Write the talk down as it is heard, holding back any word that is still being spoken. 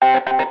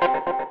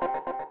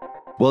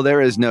Well,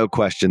 there is no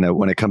question that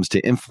when it comes to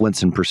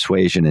influence and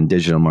persuasion in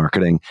digital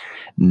marketing,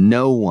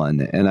 no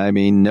one, and I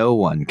mean no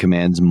one,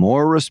 commands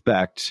more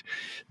respect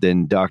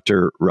than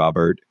Dr.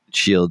 Robert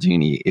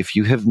Cialdini. If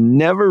you have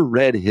never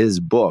read his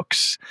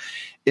books,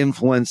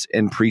 Influence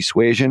and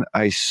Persuasion,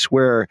 I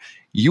swear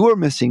you are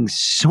missing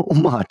so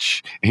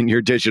much in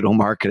your digital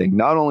marketing,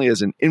 not only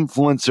as an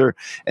influencer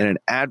and an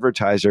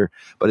advertiser,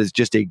 but as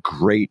just a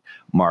great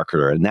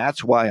marketer. And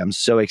that's why I'm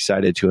so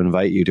excited to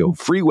invite you to a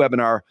free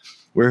webinar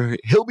where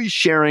he'll be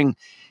sharing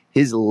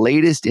his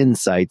latest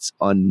insights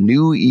on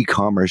new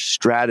e-commerce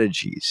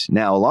strategies.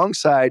 Now,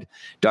 alongside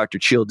Dr.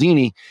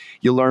 Cialdini,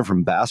 you'll learn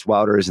from Bass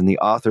Wouters and the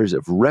authors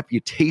of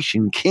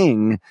Reputation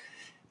King,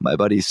 my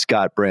buddies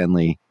Scott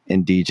Branley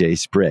and DJ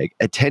Sprigg.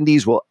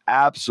 Attendees will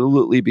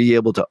absolutely be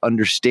able to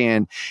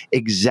understand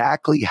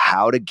exactly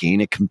how to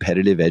gain a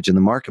competitive edge in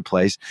the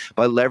marketplace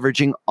by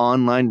leveraging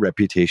online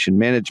reputation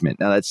management.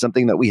 Now, that's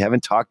something that we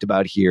haven't talked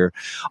about here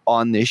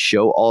on this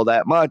show all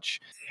that much.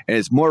 And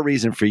it's more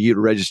reason for you to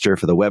register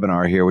for the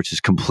webinar here, which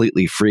is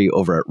completely free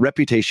over at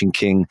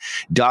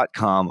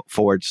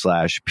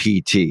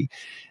reputationking.com/PT.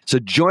 So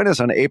join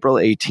us on April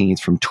 18th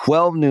from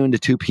 12 noon to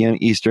 2 p.m.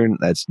 Eastern.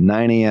 That's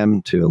 9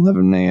 a.m. to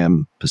 11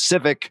 a.m.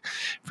 Pacific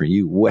for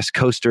you West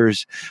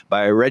Coasters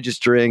by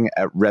registering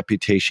at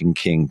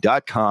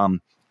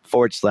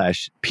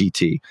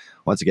reputationking.com/PT.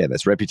 Once again,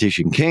 that's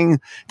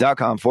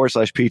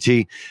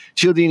reputationking.com/PT.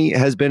 Cialdini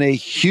has been a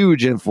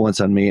huge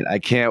influence on me, and I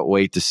can't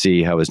wait to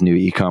see how his new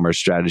e-commerce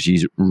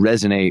strategies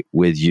resonate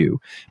with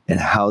you and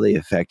how they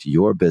affect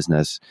your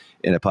business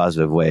in a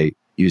positive way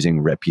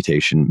using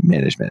reputation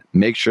management.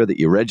 Make sure that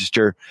you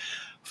register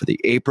for the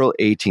April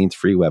 18th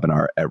free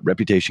webinar at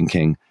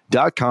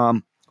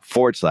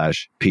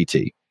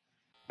reputationking.com/PT.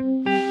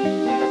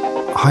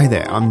 Hi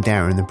there, I'm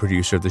Darren, the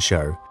producer of the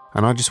show,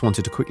 and I just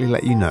wanted to quickly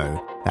let you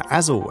know that,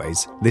 as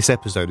always, this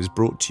episode is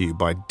brought to you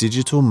by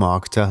Digital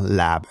Marketer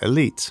Lab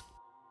Elite.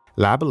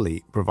 Lab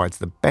Elite provides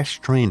the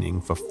best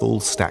training for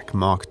full-stack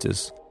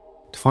marketers.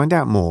 To find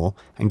out more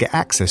and get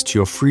access to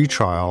your free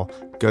trial,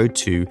 go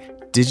to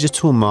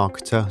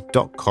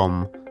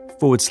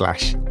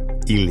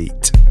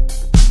digitalmarketer.com/elite.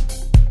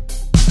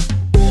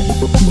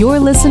 You're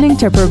listening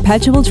to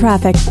Perpetual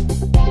Traffic.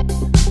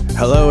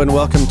 Hello and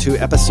welcome to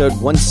episode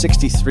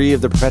 163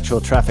 of the Perpetual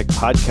Traffic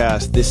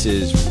podcast. This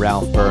is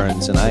Ralph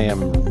Burns, and I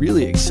am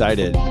really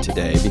excited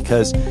today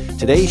because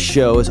today's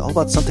show is all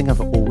about something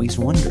I've always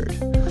wondered.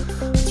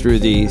 Through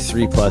the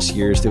 3+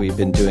 years that we've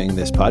been doing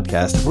this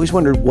podcast, I've always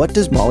wondered, what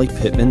does Molly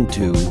Pittman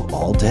do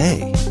all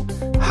day?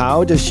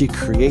 How does she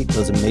create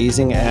those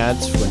amazing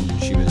ads when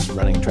she was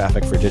running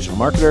traffic for Digital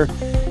Marketer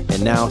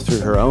and now through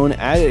her own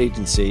ad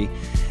agency?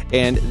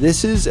 And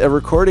this is a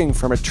recording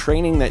from a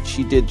training that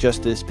she did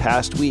just this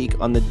past week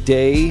on the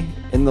day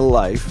in the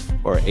life,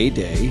 or a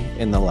day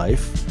in the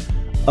life,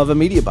 of a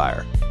media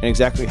buyer, and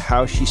exactly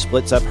how she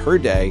splits up her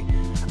day,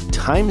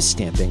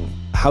 time-stamping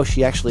how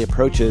she actually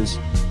approaches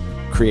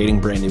creating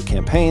brand new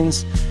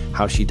campaigns,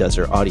 how she does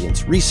her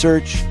audience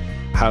research,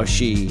 how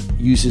she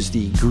uses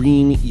the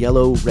green,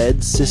 yellow,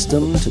 red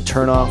system to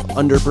turn off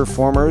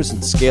underperformers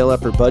and scale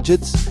up her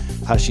budgets,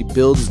 how she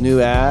builds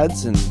new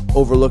ads and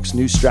overlooks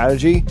new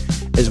strategy,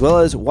 as well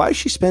as why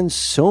she spends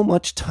so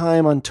much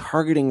time on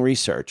targeting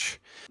research.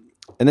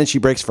 And then she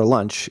breaks for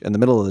lunch in the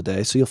middle of the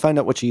day, so you'll find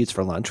out what she eats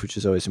for lunch, which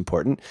is always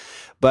important.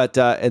 But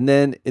and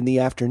then in the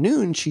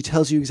afternoon, she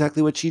tells you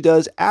exactly what she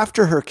does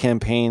after her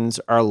campaigns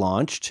are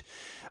launched,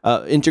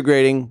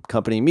 integrating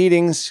company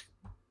meetings,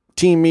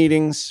 team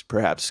meetings,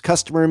 perhaps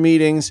customer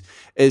meetings,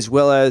 as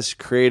well as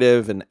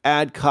creative and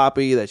ad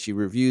copy that she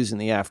reviews in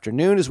the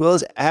afternoon, as well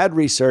as ad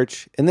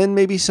research, and then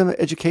maybe some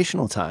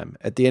educational time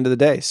at the end of the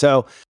day.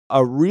 So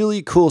a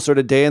really cool sort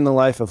of day in the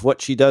life of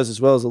what she does, as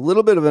well as a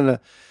little bit of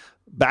a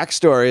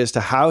backstory as to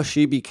how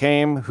she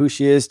became who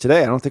she is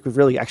today. I don't think we've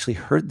really actually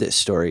heard this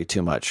story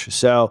too much.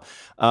 So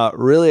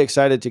really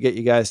excited to get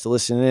you guys to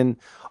listen in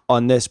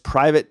on this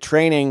private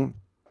training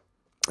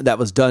that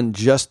was done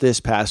just this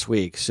past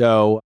week.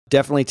 So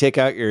definitely take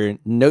out your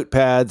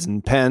notepads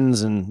and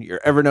pens and your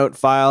Evernote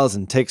files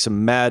and take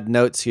some mad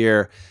notes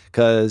here,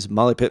 because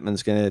Molly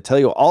Pittman's going to tell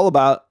you all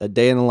about a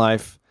day in the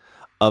life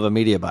of a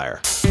media buyer.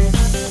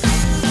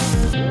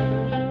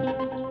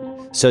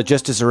 So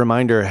just as a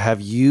reminder, have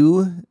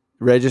you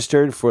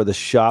registered for the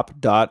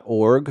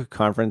shop.org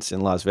conference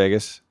in Las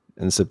Vegas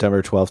in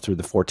September 12th through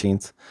the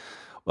 14th?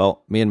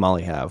 Well, me and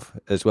Molly have,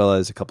 as well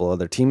as a couple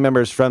other team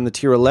members from the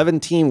Tier 11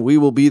 team. We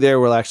will be there.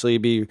 We'll actually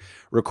be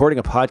recording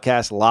a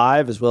podcast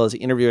live, as well as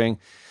interviewing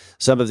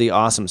some of the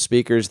awesome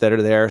speakers that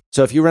are there.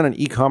 So if you run an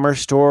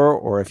e-commerce store,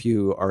 or if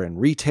you are in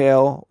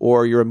retail,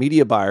 or you're a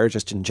media buyer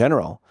just in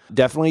general,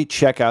 definitely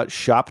check out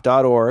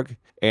shop.org.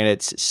 And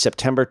it's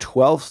September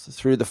 12th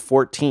through the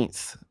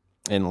 14th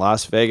in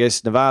Las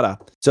Vegas, Nevada.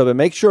 So but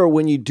make sure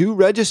when you do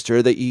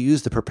register that you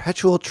use the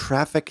Perpetual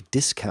Traffic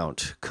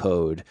discount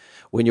code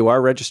when you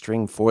are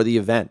registering for the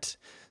event.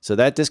 So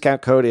that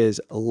discount code is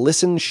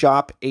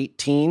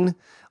ListenShop18,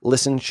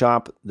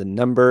 ListenShop the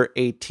number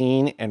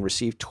 18, and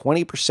receive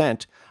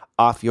 20%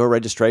 off your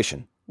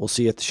registration. We'll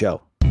see you at the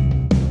show.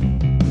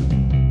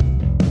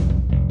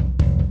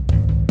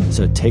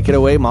 So take it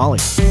away, Molly.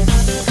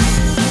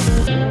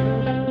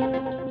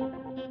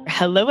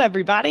 Hello,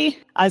 everybody.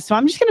 So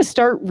I'm just going to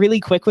start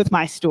really quick with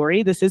my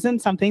story. This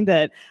isn't something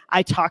that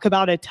I talk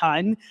about a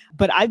ton,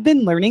 but I've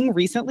been learning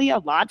recently a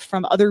lot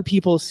from other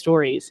people's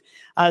stories.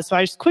 So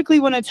I just quickly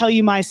want to tell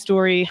you my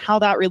story, how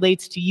that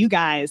relates to you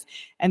guys.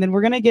 And then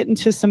we're going to get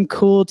into some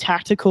cool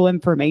tactical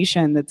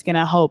information that's going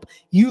to help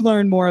you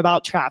learn more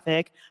about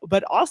traffic,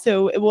 but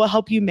also it will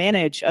help you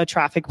manage a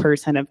traffic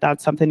person if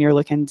that's something you're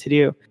looking to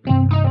do.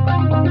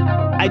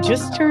 I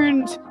just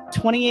turned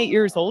 28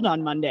 years old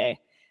on Monday.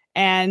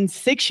 And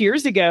 6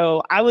 years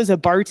ago, I was a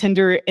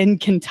bartender in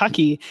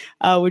Kentucky,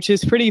 which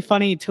is pretty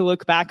funny to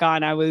look back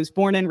on. I was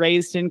born and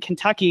raised in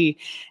Kentucky.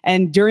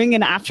 And during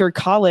and after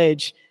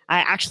college,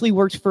 I actually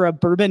worked for a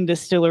bourbon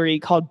distillery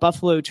called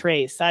Buffalo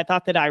Trace. I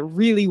thought that I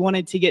really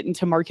wanted to get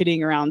into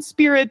marketing around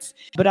spirits,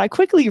 but I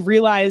quickly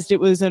realized it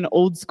was an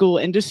old school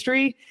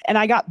industry and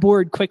I got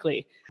bored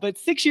quickly. But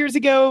 6 years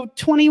ago,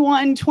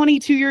 21,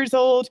 22 years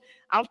old,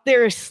 out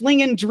there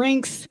slinging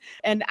drinks.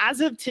 And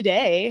as of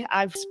today,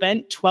 I've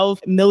spent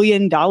 $12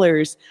 million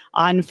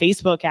on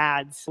Facebook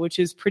ads, which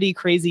is pretty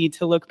crazy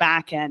to look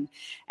back and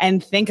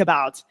think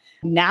about.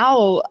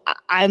 Now,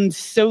 I'm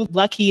so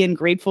lucky and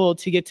grateful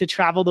to get to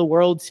travel the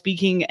world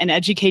speaking and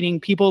educating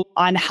people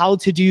on how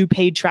to do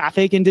paid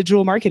traffic and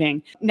digital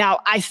marketing. Now,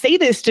 I say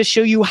this to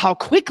show you how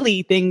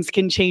quickly things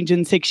can change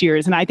in 6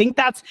 years. And I think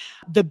that's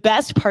the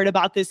best part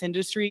about this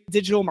industry,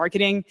 digital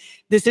marketing.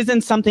 This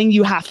isn't something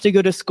you have to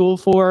go to school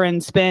for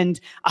and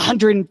spend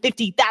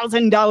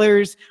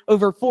 $150,000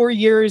 over 4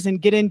 years and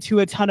get into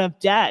a ton of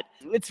debt.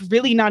 It's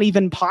really not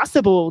even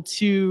possible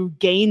to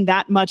gain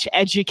that much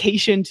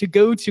education to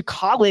go to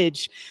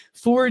college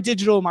for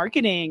digital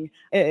marketing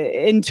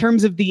in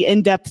terms of the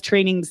in-depth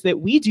trainings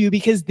that we do,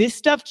 because this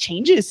stuff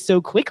changes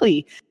so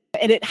quickly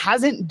and it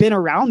hasn't been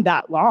around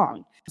that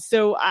long.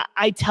 So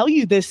I tell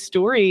you this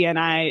story and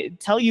I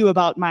tell you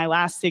about my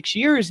last 6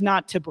 years,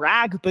 not to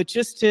brag, but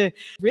just to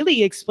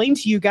really explain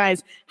to you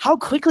guys how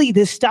quickly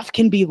this stuff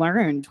can be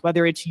learned,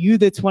 whether it's you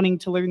that's wanting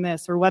to learn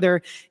this or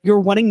whether you're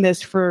wanting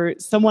this for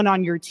someone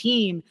on your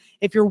team.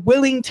 If you're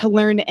willing to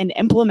learn and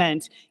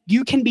implement,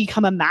 you can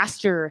become a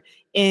master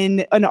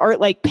in an art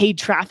like paid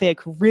traffic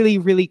really,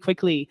 really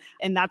quickly.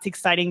 And that's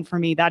exciting for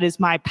me. That is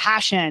my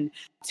passion,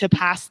 to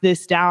pass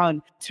this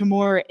down to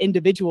more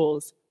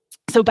individuals.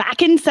 So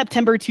back in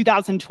September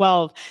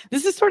 2012,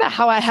 this is sort of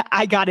how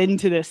I got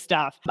into this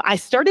stuff. I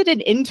started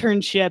an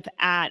internship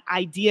at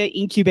Idea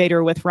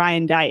Incubator with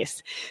Ryan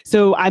Deiss.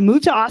 So I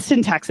moved to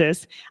Austin,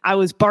 Texas. I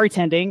was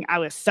bartending. I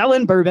was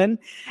selling bourbon.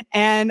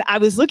 And I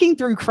was looking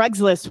through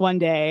Craigslist one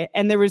day,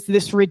 and there was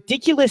this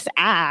ridiculous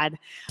ad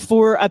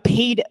for a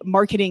paid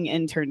marketing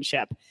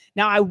internship.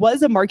 Now, I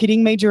was a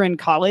marketing major in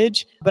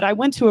college, but I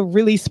went to a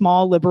really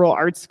small liberal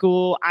arts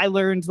school. I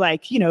learned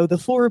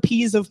the 4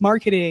 Ps of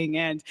marketing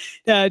and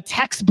the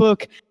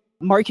textbook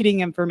marketing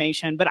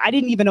information, but I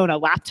didn't even own a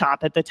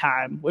laptop at the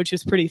time, which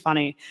is pretty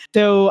funny.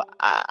 So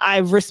I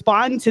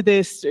respond to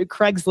this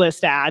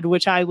Craigslist ad,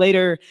 which I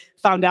later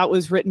found out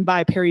was written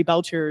by Perry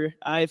Belcher.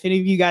 If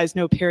any of you guys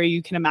know Perry,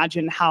 you can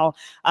imagine how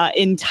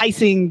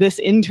enticing this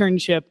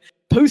internship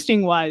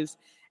posting was.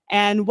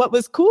 And what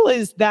was cool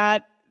is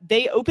that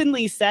they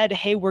openly said,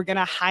 hey, we're going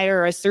to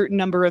hire a certain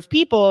number of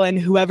people and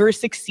whoever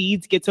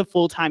succeeds gets a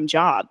full-time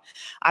job.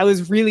 I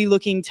was really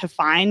looking to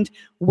find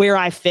where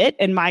I fit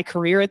in my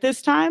career at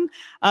this time.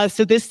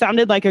 So this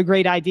sounded like a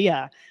great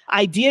idea.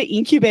 Idea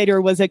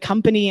Incubator was a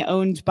company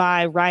owned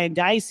by Ryan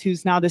Deiss,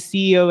 who's now the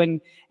CEO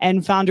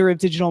and founder of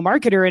Digital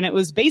Marketer. And it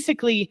was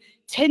basically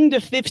 10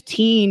 to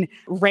 15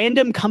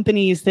 random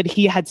companies that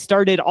he had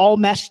started all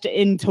meshed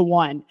into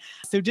one.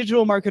 So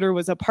Digital Marketer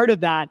was a part of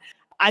that.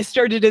 I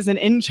started as an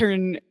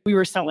intern. We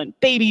were selling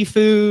baby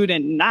food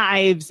and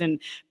knives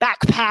and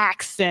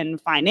backpacks and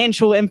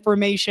financial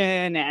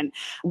information and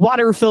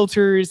water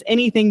filters,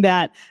 anything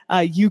that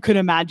you could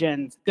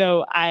imagine.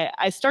 So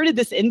I started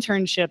this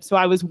internship. So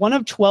I was one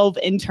of 12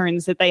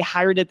 interns that they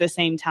hired at the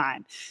same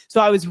time. So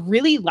I was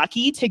really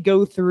lucky to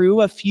go through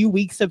a few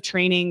weeks of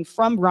training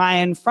from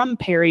Ryan, from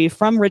Perry,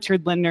 from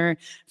Richard Lindner,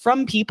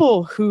 from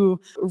people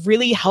who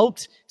really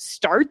helped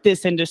start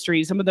this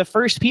industry, some of the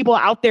first people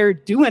out there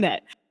doing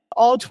it.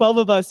 All 12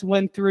 of us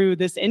went through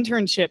this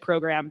internship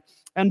program.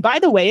 And by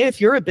the way, if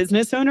you're a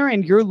business owner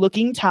and you're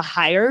looking to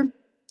hire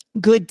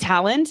good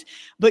talent,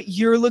 but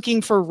you're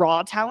looking for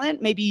raw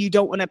talent, maybe you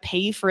don't want to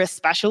pay for a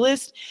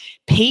specialist,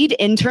 paid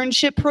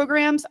internship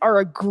programs are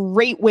a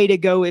great way to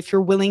go if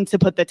you're willing to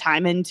put the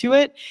time into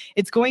it.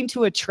 It's going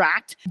to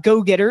attract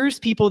go-getters,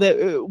 people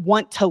that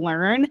want to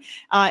learn,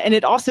 and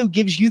it also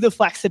gives you the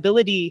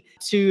flexibility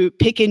to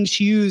pick and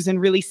choose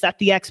and really set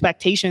the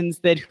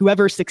expectations that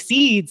whoever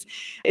succeeds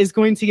is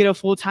going to get a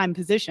full-time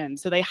position.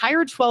 So they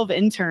hired 12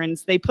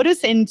 interns. They put us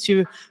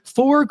into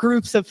 4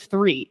 groups of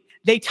 3.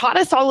 they taught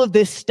us all of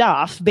this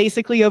stuff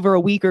basically over a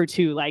week or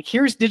two. Like,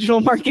 here's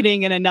digital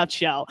marketing in a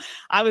nutshell.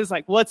 I was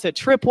like, what's a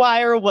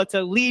tripwire? What's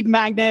a lead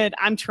magnet?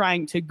 I'm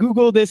trying to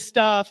Google this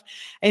stuff.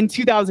 In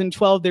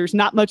 2012, there's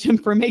not much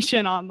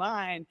information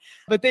online,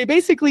 but they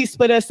basically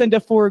split us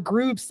into 4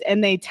 groups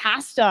and they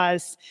tasked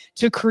us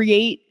to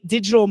create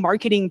digital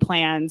marketing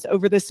plans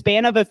over the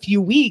span of a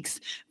few weeks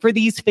for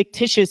these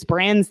fictitious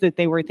brands that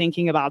they were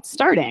thinking about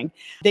starting.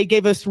 They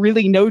gave us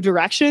really no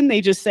direction.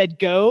 They just said,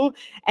 go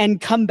and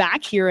come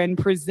back here and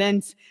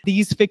present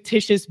these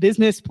fictitious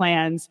business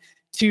plans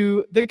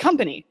to the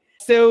company.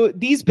 So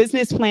these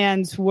business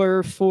plans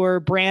were for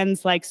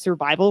brands like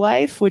Survival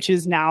Life, which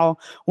is now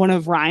one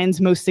of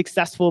Ryan's most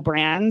successful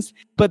brands.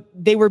 But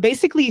they were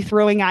basically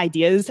throwing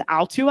ideas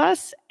out to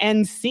us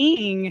and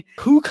seeing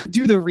who could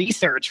do the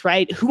research,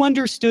 right? Who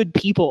understood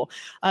people.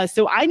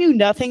 So I knew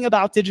nothing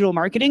about digital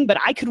marketing, but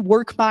I could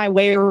work my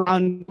way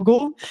around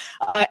Google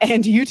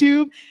and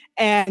YouTube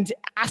and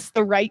ask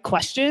the right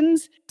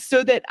questions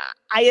so that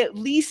I at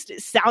least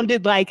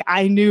sounded like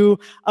I knew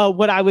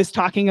what I was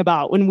talking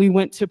about when we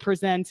went to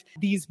present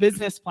these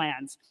business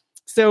plans.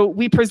 So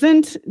we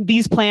present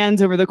these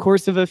plans over the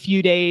course of a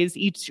few days.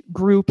 Each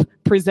group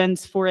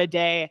presents for a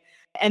day.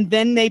 And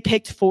then they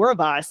picked 4 of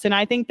us. And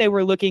I think they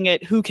were looking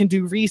at who can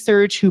do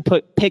research, who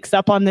picks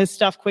up on this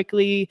stuff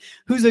quickly,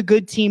 who's a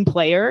good team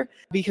player,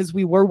 because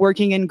we were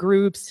working in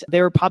groups.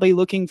 They were probably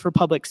looking for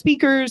public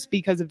speakers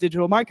because of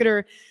digital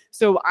marketer.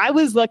 So I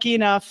was lucky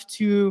enough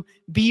to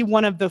be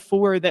one of the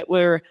 4 that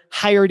were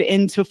hired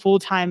into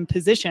full-time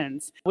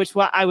positions, which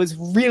what I was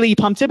really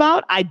pumped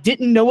about. I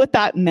didn't know what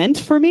that meant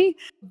for me,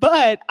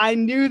 but I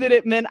knew that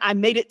it meant I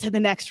made it to the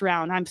next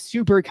round. I'm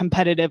super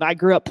competitive. I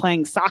grew up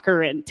playing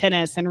soccer and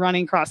tennis and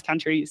running cross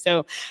country.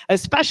 So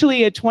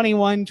especially at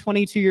 21,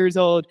 22 years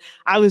old,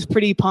 I was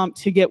pretty pumped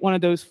to get one of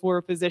those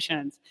 4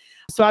 positions.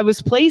 So I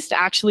was placed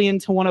actually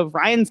into one of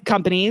Ryan's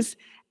companies.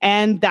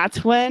 And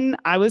that's when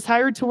I was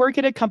hired to work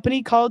at a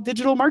company called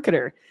Digital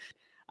Marketer.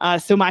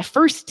 So my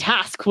first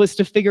task was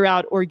to figure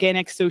out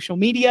organic social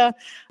media.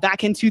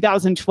 Back in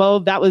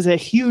 2012, that was a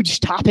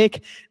huge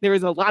topic. There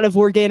was a lot of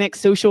organic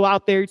social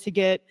out there to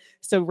get.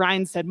 So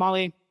Ryan said,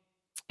 Molly,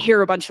 here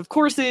are a bunch of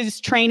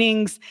courses,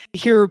 trainings.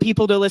 Here are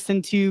people to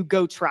listen to.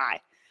 Go try.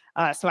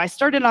 So I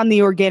started on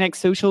the organic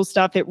social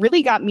stuff. It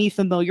really got me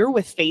familiar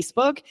with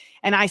Facebook,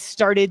 and I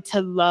started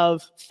to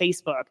love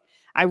Facebook.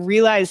 I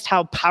realized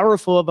how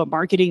powerful of a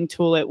marketing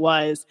tool it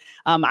was.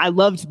 I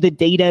loved the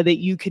data that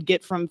you could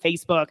get from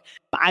Facebook.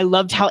 I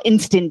loved how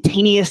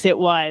instantaneous it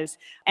was.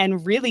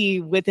 And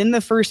really, within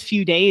the first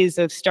few days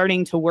of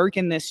starting to work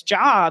in this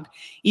job,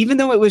 even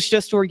though it was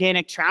just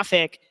organic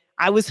traffic,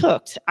 I was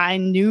hooked. I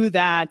knew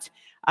that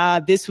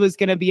this was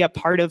going to be a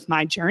part of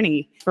my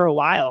journey for a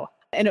while.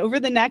 And over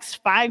the next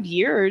 5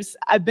 years,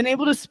 I've been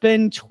able to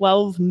spend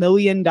 $12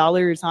 million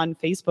on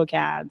Facebook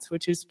ads,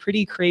 which is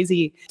pretty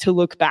crazy to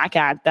look back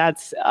at.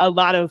 That's a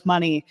lot of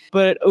money.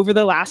 But over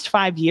the last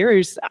 5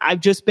 years,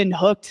 I've just been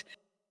hooked.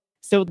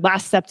 So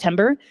last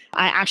September,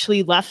 I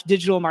actually left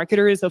Digital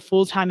Marketer as a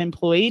full-time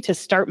employee to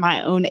start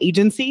my own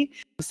agency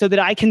so that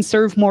I can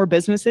serve more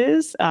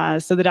businesses,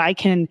 so that I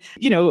can,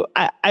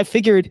 I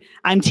figured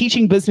I'm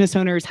teaching business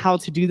owners how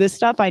to do this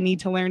stuff. I need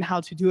to learn how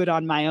to do it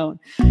on my own.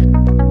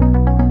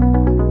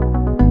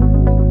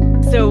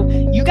 So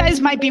you guys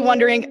might be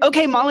wondering,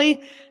 okay,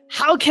 Molly,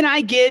 how can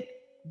I get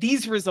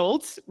these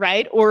results,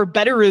 right? Or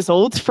better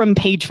results from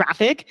paid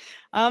traffic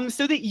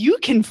so that you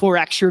can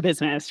 4X your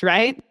business,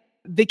 right?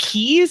 The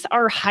keys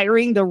are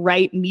hiring the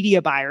right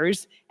media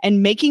buyers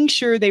and making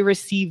sure they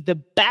receive the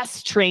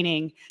best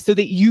training so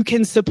that you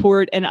can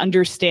support and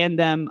understand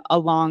them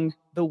along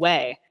the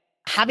way.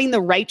 Having the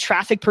right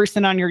traffic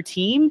person on your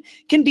team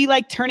can be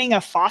like turning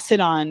a faucet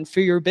on for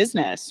your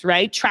business,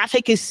 right?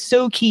 Traffic is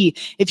so key.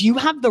 If you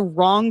have the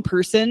wrong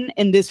person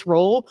in this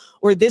role,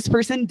 or this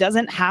person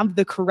doesn't have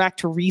the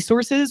correct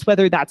resources,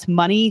 whether that's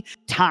money,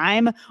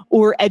 time,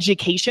 or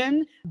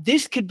education,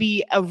 this could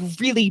be a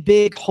really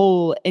big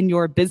hole in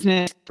your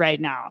business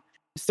right now.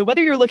 So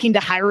whether you're looking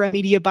to hire a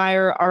media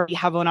buyer, already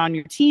have one on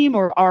your team,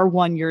 or are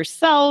one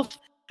yourself,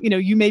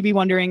 you may be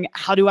wondering,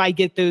 how do I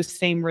get those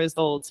same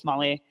results,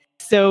 Molly?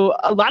 So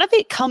a lot of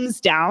it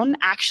comes down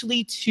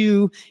actually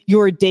to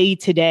your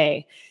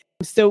day-to-day.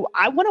 So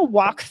I want to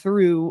walk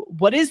through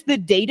what is the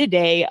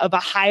day-to-day of a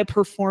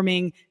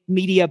high-performing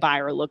media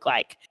buyer look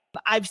like.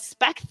 I've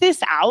spec'd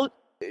this out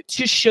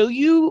to show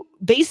you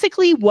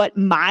basically what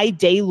my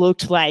day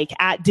looked like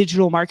at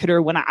Digital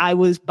Marketer when I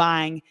was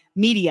buying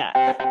media.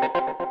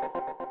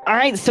 All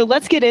right, so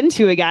let's get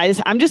into it, guys.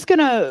 I'm just going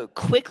to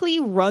quickly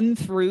run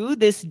through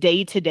this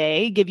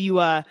day-to-day, give you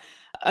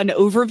an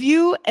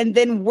overview, and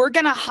then we're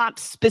going to hop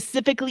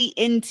specifically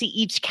into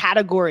each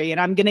category,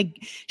 and I'm going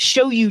to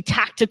show you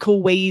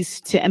tactical ways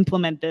to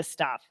implement this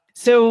stuff.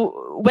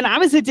 So when I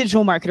was a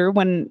digital marketer,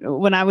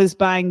 when I was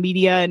buying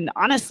media, and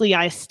honestly,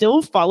 I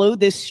still follow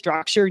this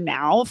structure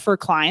now for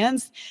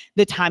clients,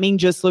 the timing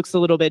just looks a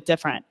little bit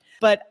different.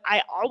 But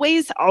I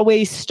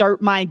always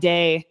start my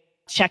day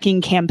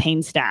checking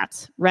campaign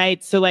stats,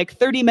 right? So like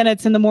 30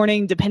 minutes in the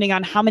morning, depending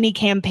on how many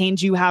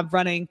campaigns you have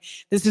running.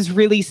 This is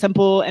really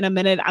simple. In a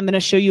minute, I'm going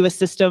to show you a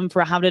system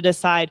for how to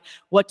decide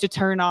what to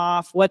turn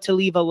off, what to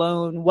leave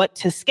alone, what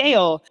to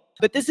scale.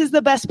 But this is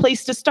the best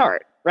place to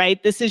start,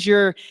 right? This is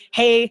your,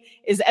 hey,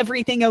 is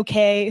everything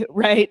okay,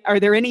 right? Are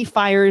there any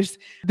fires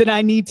that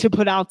I need to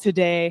put out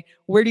today?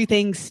 Where do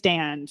things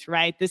stand,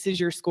 right? This is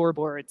your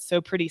scoreboard. So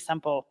pretty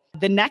simple.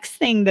 The next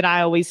thing that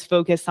I always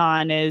focus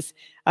on is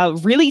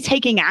really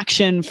taking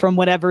action from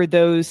whatever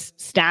those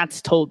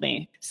stats told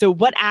me. So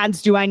what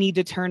ads do I need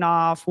to turn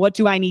off? What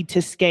do I need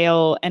to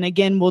scale? And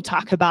again, we'll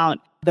talk about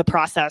the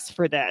process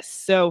for this.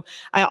 So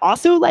I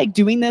also like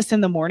doing this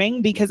in the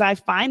morning because I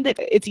find that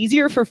it's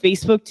easier for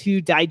Facebook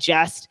to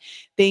digest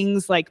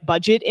things like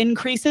budget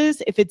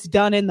increases if it's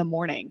done in the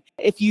morning.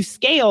 If you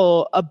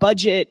scale a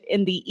budget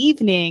in the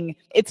evening,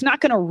 it's not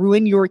going to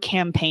ruin your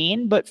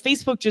campaign, but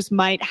Facebook just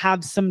might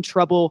have some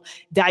trouble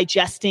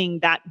digesting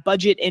that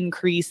budget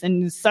increase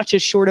in such a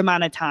short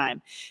amount of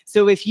time.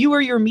 So if you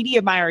or your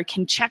media buyer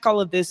can check all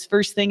of this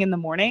first thing in the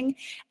morning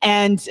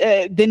and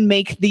then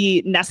make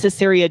the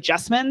necessary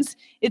adjustments,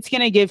 it's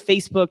going to give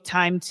Facebook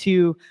time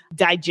to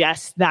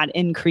digest that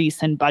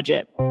increase in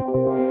budget.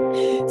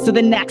 So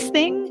the next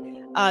thing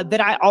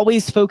that I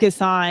always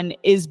focus on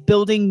is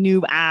building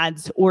new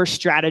ads or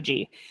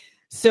strategy.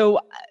 So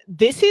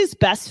this is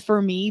best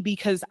for me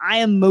because I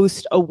am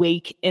most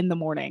awake in the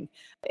morning.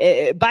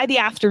 By the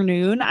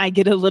afternoon, I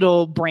get a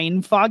little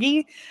brain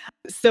foggy.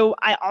 So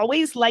I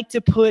always like to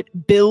put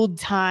build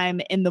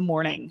time in the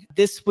morning.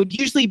 This would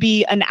usually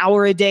be an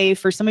hour a day.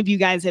 For some of you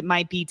guys, it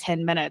might be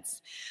 10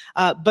 minutes.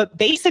 But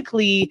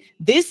basically,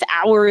 this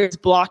hour is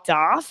blocked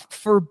off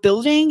for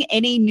building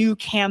any new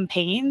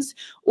campaigns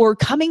or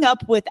coming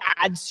up with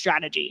ad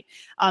strategy.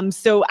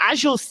 So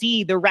as you'll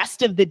see, the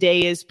rest of the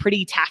day is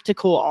pretty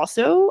tactical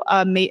also.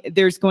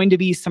 There's going to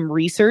be some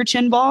research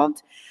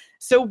involved.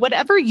 So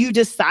whatever you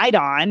decide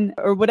on,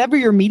 or whatever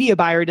your media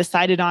buyer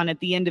decided on at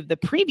the end of the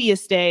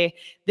previous day,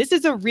 this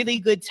is a really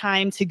good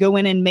time to go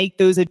in and make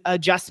those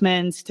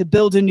adjustments, to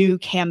build a new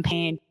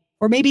campaign,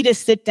 or maybe to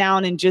sit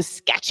down and just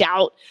sketch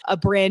out a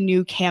brand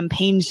new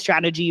campaign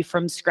strategy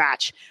from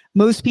scratch.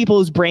 Most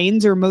people's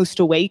brains are most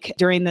awake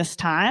during this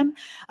time.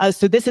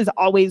 So this has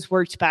always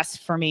worked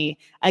best for me.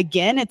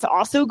 Again, it's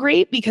also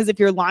great because if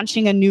you're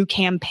launching a new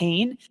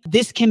campaign,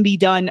 this can be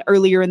done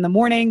earlier in the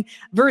morning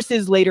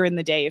versus later in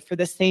the day for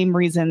the same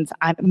reasons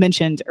I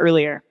mentioned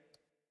earlier.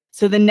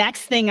 So the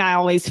next thing I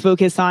always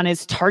focus on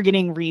is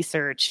targeting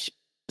research.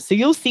 So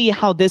you'll see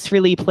how this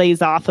really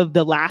plays off of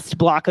the last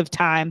block of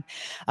time.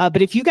 But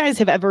if you guys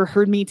have ever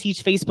heard me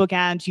teach Facebook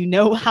ads, you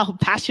know how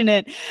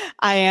passionate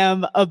I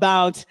am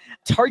about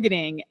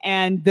targeting.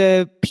 And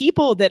the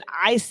people that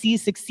I see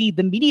succeed,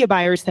 the media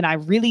buyers that I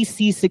really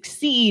see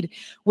succeed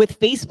with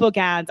Facebook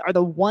ads are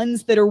the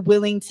ones that are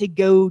willing to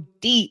go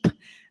deep.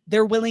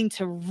 They're willing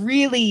to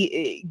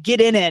really get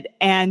in it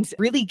and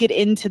really get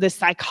into the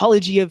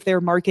psychology of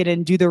their market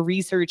and do the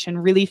research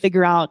and really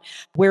figure out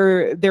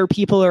where their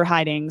people are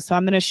hiding. So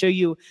I'm going to show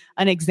you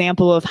an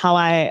example of how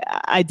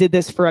I did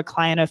this for a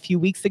client a few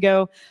weeks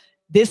ago.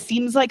 This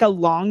seems like a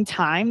long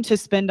time to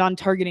spend on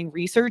targeting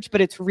research, but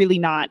it's really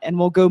not. And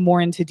we'll go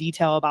more into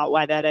detail about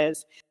why that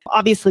is.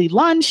 Obviously,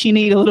 lunch, you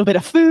need a little bit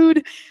of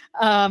food,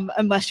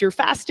 unless you're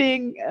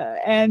fasting,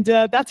 and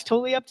that's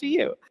totally up to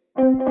you.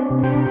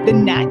 The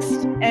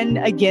next, and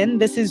again,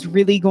 this is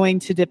really going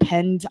to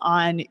depend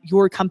on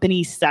your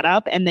company's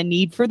setup and the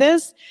need for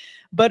this,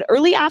 but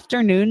early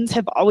afternoons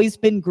have always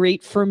been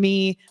great for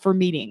me for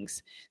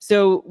meetings.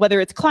 So whether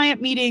it's client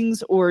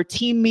meetings or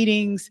team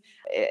meetings,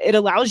 it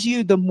allows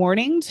you the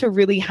morning to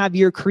really have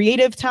your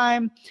creative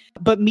time.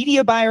 But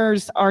media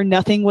buyers are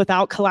nothing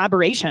without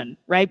collaboration,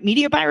 right?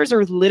 Media buyers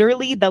are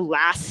literally the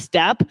last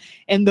step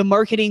in the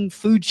marketing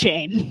food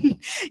chain.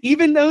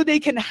 Even though they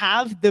can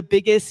have the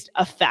biggest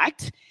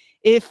effect,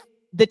 if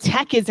the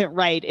tech isn't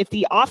right, if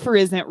the offer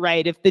isn't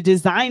right, if the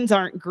designs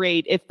aren't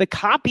great, if the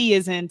copy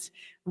isn't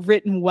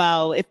written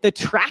well, if the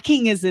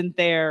tracking isn't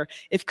there,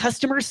 if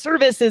customer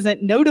service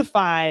isn't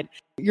notified,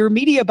 your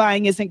media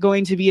buying isn't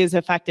going to be as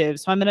effective.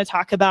 So I'm going to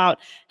talk about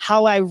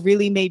how I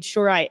really made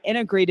sure I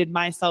integrated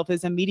myself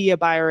as a media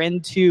buyer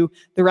into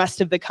the rest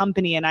of the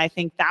company. And I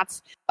think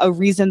that's a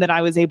reason that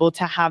I was able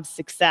to have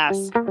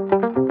success.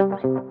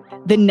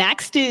 The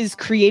next is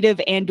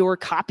creative and/or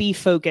copy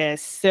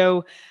focus.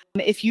 So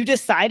if you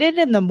decided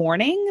in the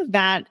morning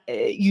that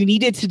you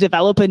needed to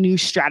develop a new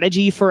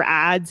strategy for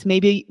ads,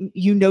 maybe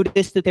you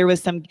noticed that there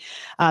was some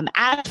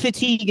ad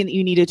fatigue and that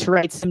you needed to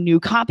write some new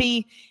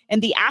copy,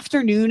 and the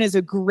afternoon is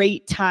a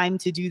great time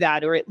to do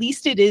that, or at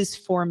least it is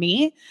for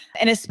me,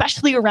 and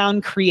especially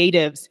around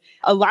creatives.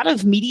 A lot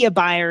of media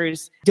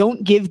buyers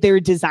don't give their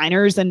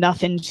designers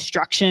enough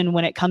instruction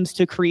when it comes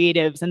to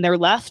creatives, and they're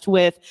left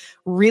with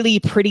really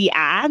pretty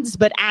ads,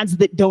 but ads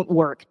that don't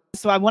work.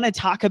 So I want to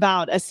talk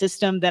about a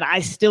system that I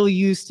still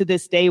use to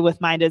this day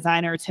with my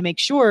designer to make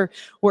sure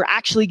we're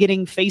actually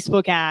getting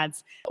Facebook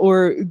ads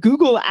or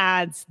Google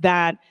ads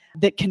that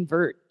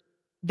convert.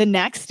 The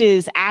next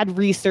is ad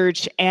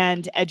research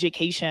and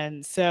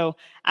education. So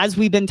as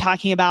we've been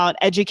talking about,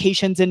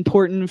 education's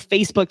important.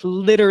 Facebook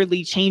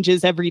literally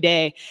changes every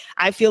day.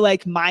 I feel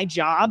like my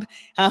job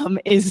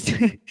is,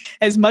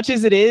 as much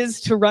as it is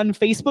to run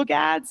Facebook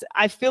ads,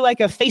 I feel like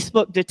a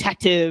Facebook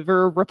detective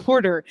or a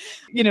reporter,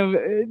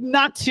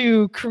 not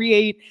to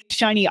create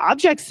shiny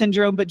object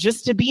syndrome, but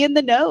just to be in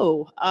the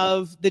know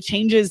of the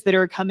changes that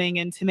are coming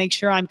and to make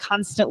sure I'm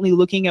constantly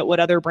looking at what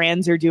other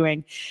brands are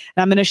doing.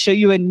 And I'm going to show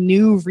you a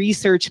new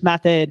research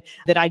method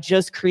that I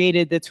just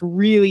created that's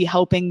really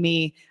helping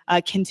me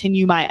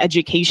continue my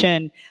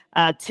education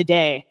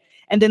today.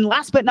 And then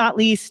last but not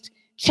least,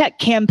 check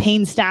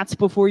campaign stats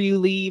before you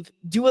leave.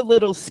 Do a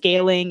little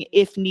scaling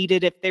if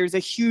needed, if there's a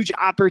huge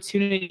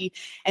opportunity,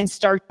 and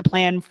start to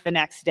plan for the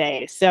next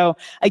day. So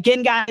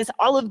again, guys,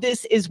 all of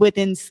this is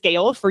within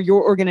scale for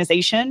your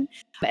organization.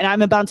 And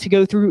I'm about to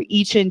go through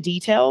each in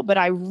detail, but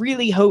I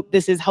really hope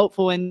this is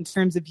helpful in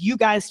terms of you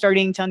guys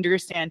starting to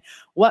understand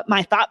what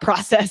my thought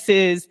process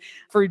is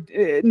for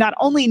not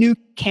only new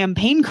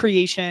campaign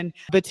creation,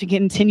 but to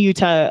continue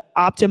to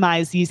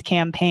optimize these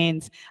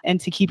campaigns and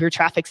to keep your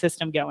traffic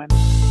system going.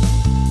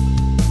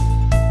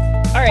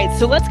 All right,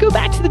 so let's go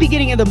back to the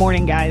beginning of the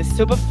morning, guys.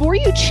 So before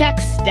you check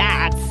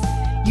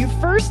stats, you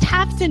first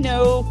have to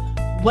know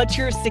what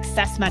your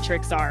success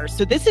metrics are.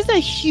 So this is a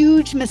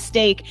huge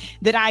mistake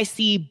that I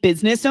see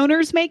business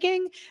owners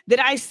making, that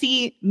I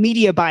see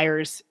media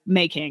buyers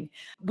making.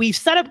 We've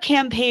set up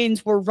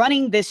campaigns, we're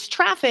running this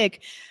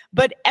traffic,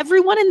 but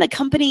everyone in the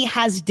company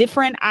has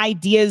different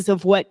ideas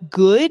of what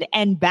good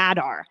and bad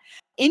are.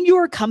 In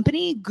your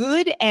company,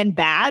 good and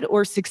bad,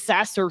 or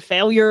success or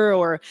failure,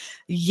 or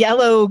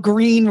yellow,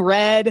 green,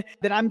 red,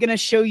 that I'm going to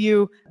show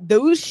you,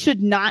 those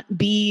should not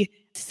be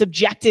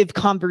subjective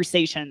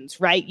conversations,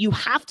 right? You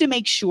have to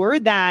make sure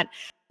that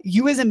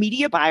you as a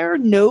media buyer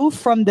know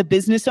from the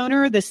business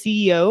owner, the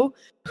CEO,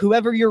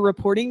 whoever you're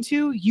reporting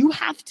to, you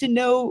have to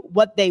know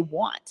what they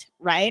want,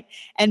 right?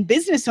 And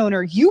business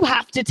owner, you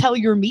have to tell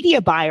your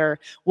media buyer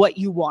what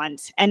you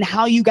want and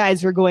how you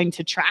guys are going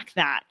to track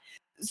that.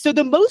 So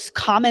the most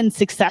common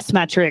success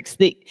metrics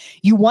that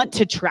you want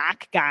to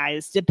track,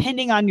 guys,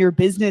 depending on your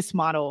business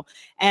model,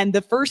 and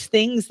the first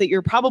things that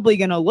you're probably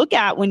going to look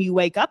at when you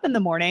wake up in the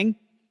morning,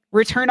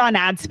 return on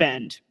ad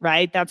spend,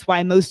 right? That's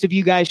why most of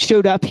you guys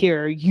showed up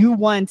here. You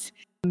want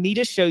me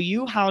to show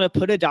you how to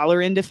put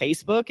 $1 into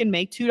Facebook and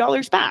make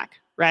 $2 back,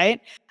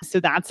 right?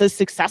 So that's a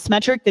success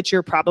metric that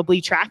you're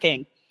probably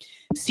tracking.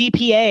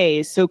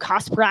 CPA, so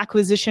cost per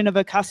acquisition of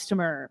a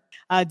customer.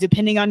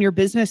 Depending on your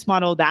business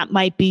model, that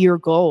might be your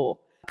goal.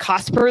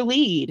 Cost per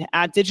lead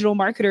at Digital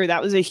Marketer,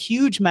 that was a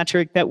huge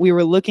metric that we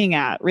were looking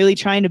at, really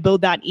trying to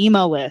build that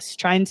email list,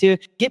 trying to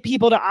get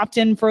people to opt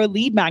in for a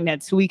lead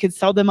magnet so we could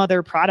sell them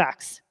other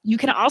products. You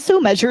can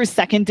also measure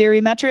secondary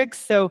metrics.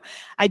 So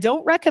I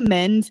don't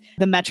recommend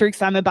the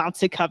metrics I'm about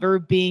to cover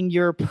being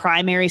your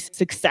primary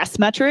success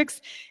metrics.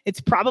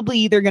 It's probably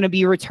either going to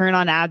be return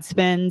on ad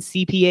spend,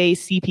 CPA,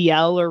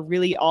 CPL, or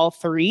really all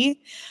three.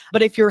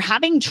 But if you're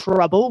having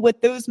trouble with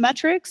those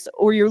metrics,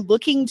 or you're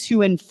looking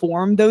to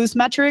inform those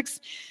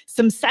metrics,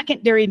 some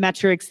secondary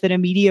metrics that a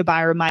media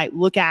buyer might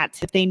look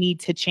at if they need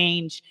to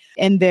change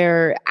in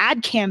their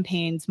ad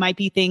campaigns might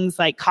be things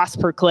like cost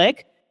per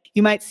click.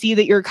 You might see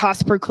that your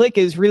cost per click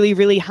is really,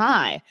 really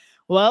high.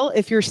 Well,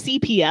 if your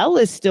CPL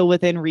is still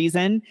within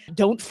reason,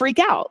 don't freak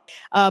out.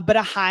 But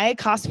a high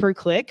cost per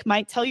click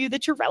might tell you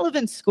that your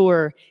relevance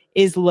score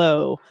is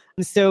low.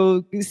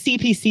 So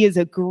CPC is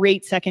a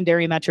great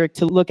secondary metric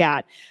to look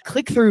at.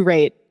 Click-through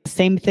rate,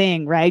 same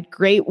thing, right?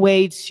 Great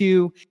way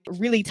to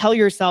really tell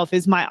yourself,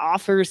 is my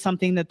offer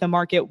something that the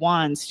market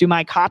wants? Do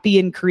my copy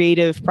and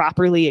creative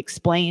properly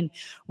explain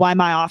why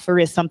my offer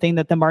is something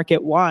that the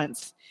market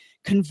wants?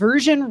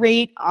 Conversion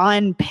rate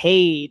on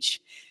page.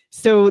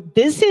 So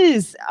this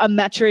is a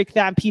metric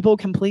that people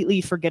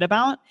completely forget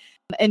about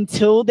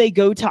until they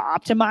go to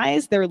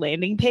optimize their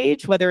landing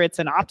page, whether it's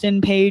an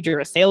opt-in page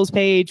or a sales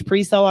page,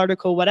 pre-sale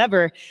article,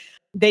 whatever.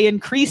 They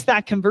increase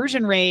that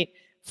conversion rate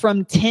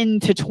from 10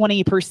 to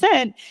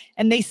 20%,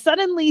 and they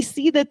suddenly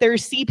see that their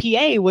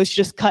CPA was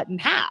just cut in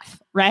half,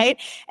 right?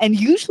 And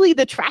usually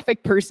the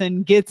traffic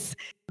person gets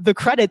the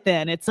credit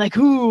then. It's like,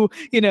 ooh,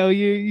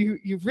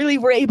 you really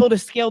were able to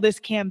scale this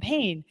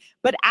campaign.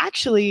 But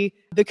actually,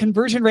 the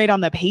conversion rate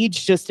on the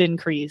page just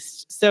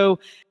increased. So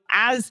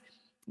as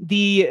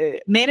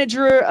the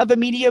manager of a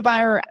media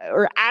buyer,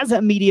 or as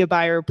a media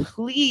buyer,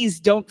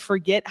 please don't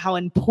forget how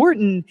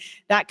important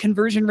that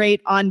conversion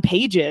rate on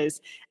page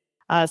is.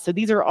 So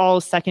these are all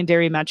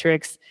secondary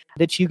metrics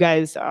that you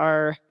guys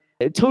are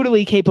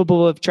totally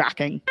capable of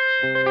tracking.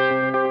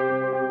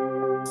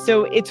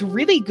 So it's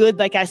really good,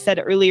 like I said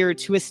earlier,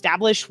 to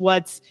establish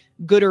what's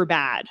good or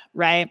bad,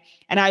 right?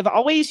 And I've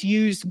always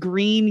used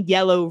green,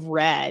 yellow,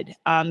 red,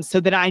 so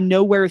that I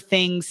know where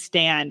things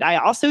stand. I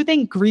also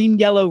think green,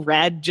 yellow,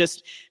 red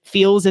just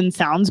feels and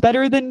sounds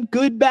better than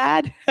good,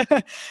 bad.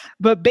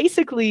 But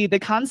basically, the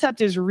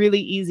concept is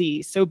really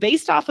easy. So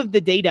based off of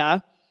the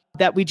data,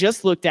 that we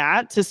just looked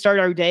at to start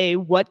our day.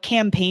 What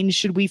campaigns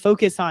should we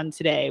focus on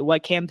today?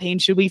 What campaign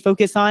should we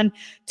focus on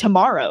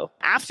tomorrow?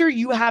 After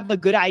you have a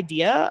good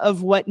idea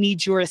of what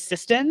needs your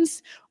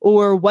assistance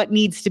or what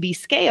needs to be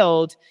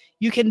scaled,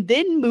 you can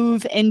then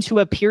move into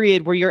a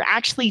period where you're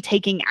actually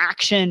taking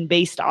action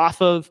based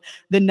off of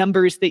the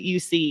numbers that you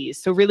see.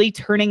 So really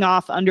turning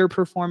off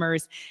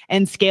underperformers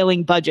and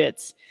scaling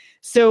budgets.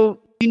 So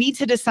you need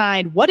to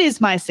decide, what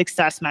is my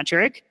success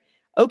metric?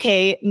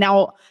 Okay,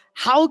 now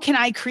how can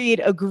I create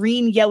a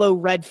green, yellow,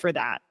 red for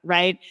that,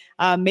 right?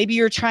 Maybe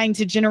you're trying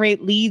to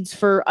generate leads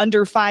for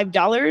under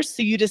 $5.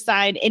 So you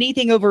decide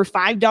anything over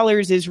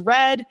 $5 is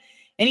red,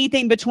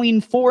 anything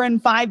between $4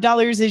 and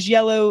 $5 is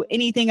yellow,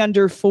 anything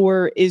under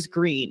 4 is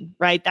green,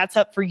 right? That's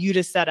up for you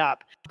to set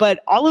up. But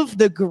all of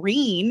the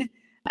green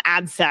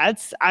ad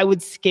sets, I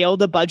would scale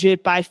the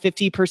budget by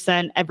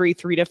 50% every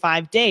 3 to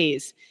 5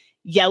 days.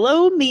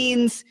 Yellow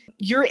means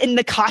you're in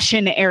the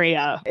caution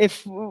area.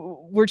 If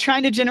we're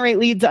trying to generate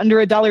leads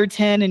under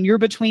 $1.10 and you're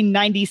between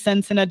 90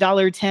 cents and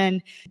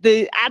 $1.10,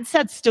 the ad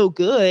set's still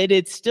good.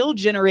 It's still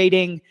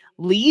generating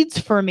leads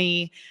for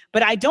me,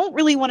 but I don't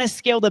really want to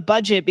scale the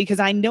budget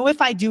because I know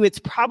if I do, it's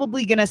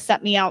probably going to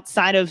set me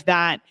outside of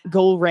that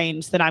goal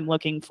range that I'm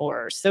looking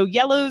for. So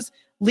yellows,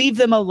 leave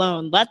them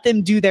alone. Let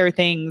them do their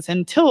things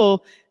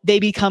until they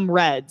become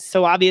red.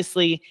 So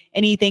obviously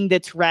anything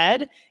that's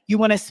red, you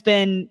want to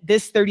spend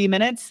this 30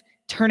 minutes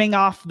turning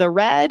off the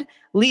red,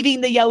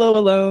 leaving the yellow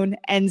alone,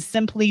 and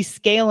simply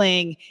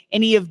scaling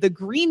any of the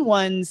green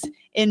ones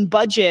in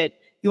budget.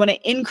 You want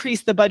to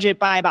increase the budget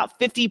by about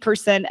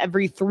 50%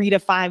 every 3 to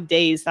 5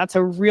 days. That's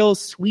a real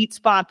sweet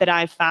spot that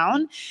I've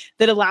found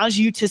that allows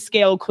you to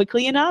scale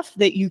quickly enough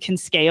that you can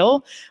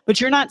scale,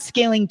 but you're not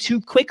scaling too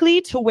quickly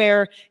to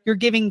where you're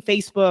giving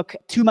Facebook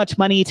too much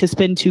money to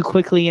spend too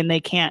quickly and they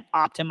can't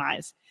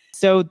optimize.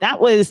 So that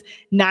was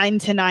 9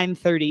 to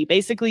 9:30,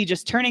 basically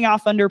just turning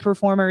off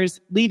underperformers,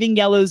 leaving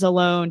yellows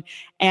alone,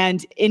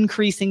 and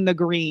increasing the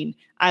green.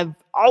 I've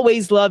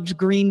always loved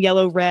green,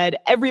 yellow, red.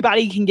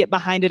 Everybody can get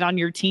behind it on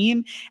your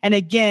team. And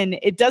again,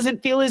 it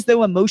doesn't feel as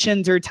though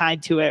emotions are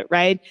tied to it,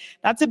 right?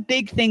 That's a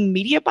big thing.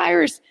 Media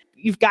buyers,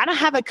 you've got to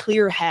have a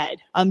clear head.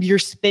 You're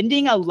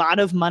spending a lot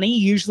of money,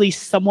 usually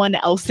someone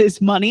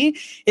else's money.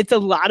 It's a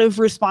lot of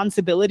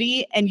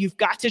responsibility, and you've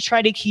got to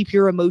try to keep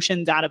your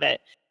emotions out of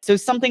it. So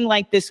something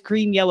like this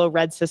green, yellow,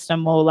 red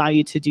system will allow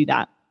you to do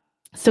that.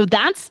 So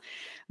that's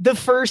the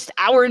first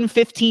hour and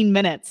 15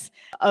 minutes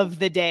of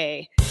the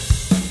day.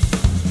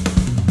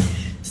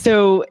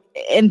 So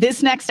in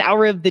this next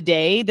hour of the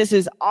day, this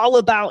is all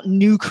about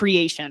new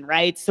creation,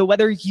 right? So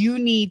whether you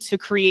need to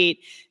create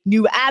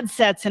new ad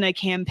sets in a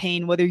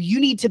campaign, whether you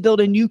need to build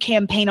a new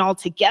campaign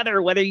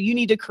altogether, whether you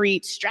need to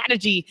create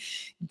strategy,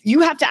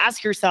 you have to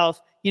ask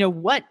yourself,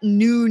 what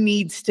new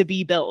needs to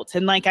be built?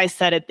 And like I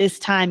said, at this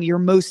time, you're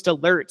most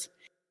alert.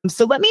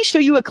 So let me show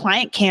you a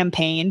client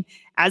campaign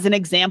as an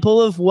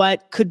example of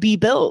what could be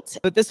built.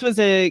 But this was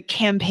a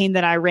campaign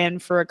that I ran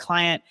for a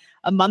client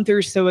a month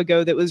or so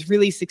ago that was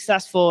really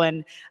successful.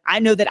 And I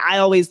know that I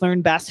always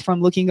learn best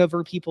from looking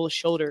over people's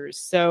shoulders.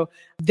 So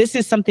this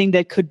is something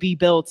that could be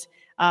built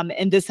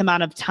in this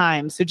amount of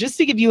time. So just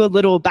to give you a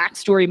little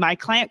backstory, my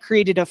client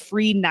created a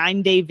free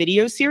 9-day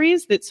video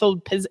series that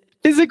sold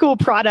physical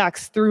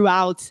products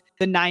throughout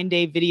the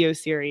 9-day video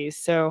series.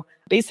 So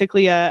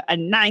basically a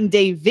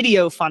 9-day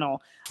video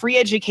funnel. Free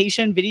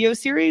education video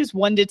series,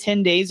 1 to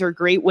 10 days are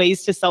great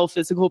ways to sell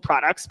physical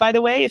products, by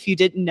the way. If you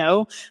didn't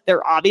know,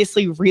 they're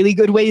obviously really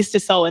good ways to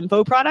sell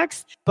info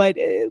products, but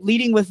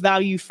leading with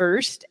value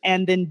first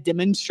and then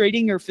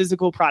demonstrating your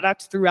physical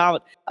product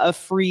throughout a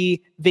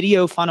free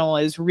video funnel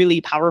is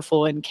really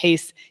powerful. In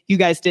case you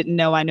guys didn't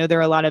know, I know there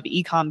are a lot of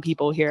e-com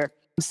people here.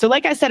 So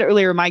like I said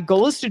earlier, my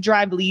goal is to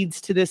drive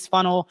leads to this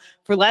funnel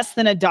for less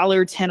than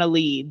 $1.10 a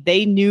lead.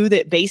 They knew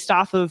that based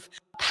off of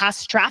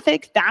past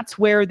traffic, that's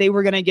where they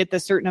were going to get the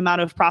certain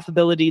amount of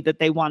profitability that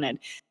they wanted.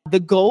 The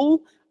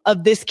goal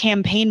of this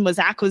campaign was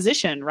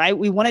acquisition, right?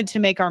 We wanted to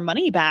make our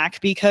money back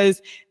because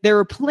there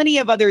are plenty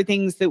of other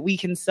things that we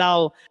can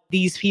sell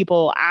these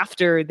people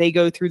after they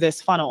go through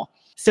this funnel.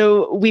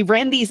 So we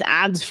ran these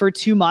ads for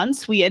 2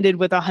 months. We ended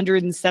with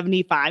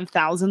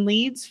 175,000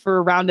 leads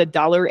for around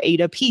 $1.08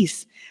 a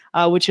piece,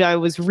 which I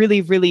was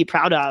really, really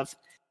proud of.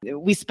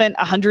 We spent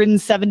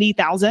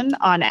 170,000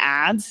 on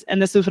ads,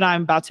 and this is what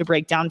I'm about to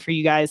break down for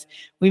you guys.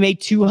 We made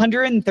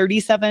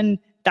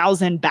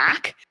 237,000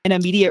 back in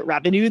immediate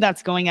revenue.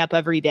 That's going up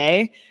every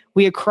day.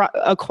 We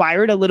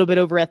acquired a little bit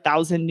over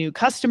 1,000 new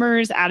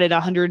customers, added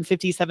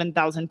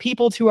 157,000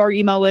 people to our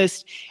email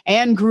list,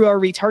 and grew our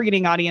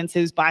retargeting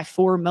audiences by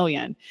 4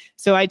 million.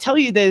 So I tell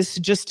you this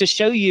just to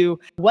show you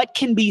what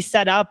can be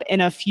set up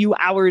in a few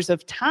hours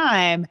of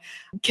time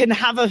can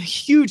have a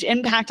huge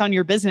impact on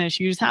your business.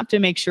 You just have to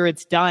make sure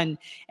it's done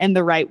in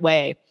the right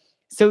way.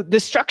 So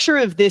the structure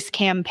of this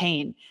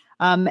campaign,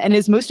 and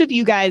as most of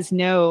you guys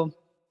know,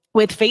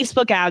 with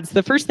Facebook ads,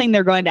 the first thing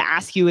they're going to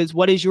ask you is,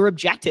 what is your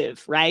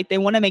objective, right? They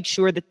want to make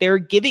sure that they're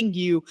giving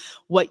you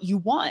what you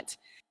want.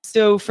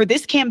 So for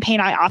this campaign,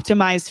 I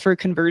optimized for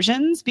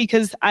conversions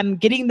because I'm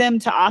getting them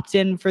to opt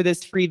in for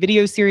this free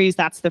video series.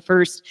 That's the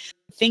first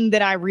thing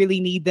that I really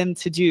need them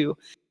to do.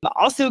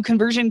 Also,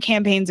 conversion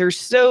campaigns are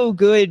so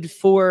good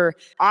for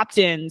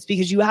opt-ins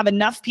because you have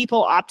enough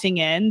people opting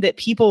in that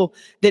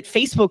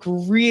Facebook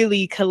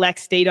really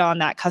collects data on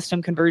that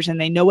custom conversion.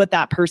 They know what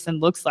that person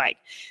looks like.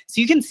 So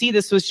you can see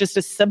this was just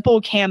a simple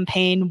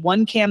campaign,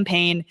 one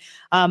campaign.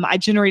 I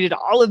generated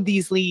all of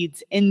these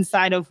leads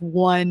inside of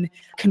one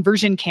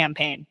conversion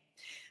campaign.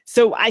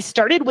 So I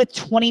started with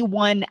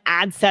 21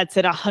 ad sets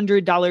at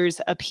 $100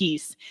 a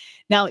piece.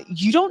 Now,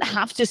 you don't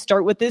have to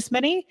start with this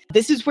many.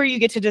 This is where you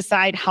get to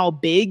decide how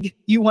big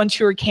you want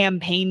your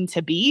campaign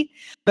to be.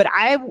 But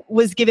I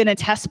was given a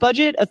test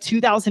budget of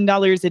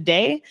 $2,000 a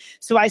day.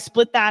 So I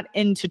split that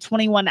into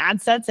 21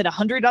 ad sets at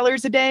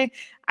 $100 a day.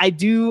 I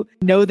do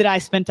know that I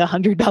spent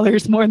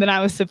 $100 more than I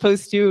was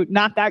supposed to.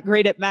 Not that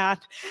great at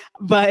math,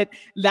 but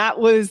that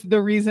was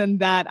the reason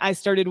that I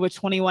started with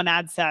 21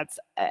 ad sets.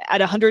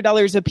 At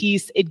 $100 a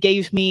piece, it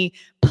gave me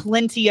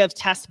plenty of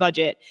test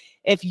budget.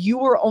 If you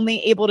were only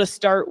able to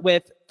start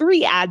with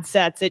 3 ad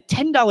sets at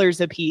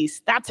 $10 a piece,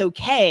 that's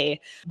okay.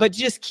 But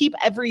just keep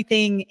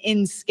everything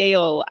in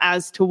scale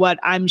as to what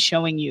I'm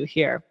showing you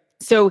here.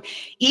 So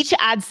each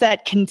ad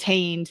set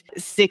contained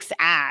 6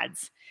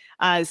 ads.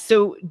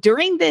 So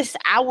during this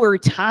hour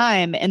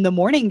time in the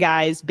morning,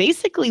 guys,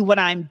 basically what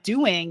I'm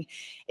doing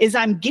is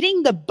I'm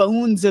getting the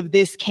bones of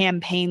this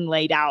campaign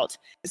laid out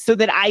so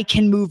that I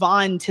can move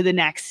on to the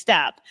next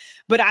step.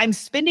 But I'm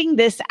spending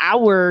this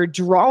hour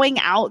drawing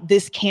out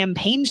this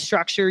campaign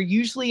structure,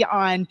 usually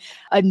on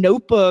a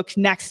notebook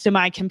next to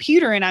my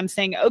computer. And I'm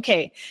saying,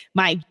 okay,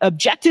 my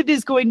objective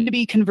is going to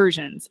be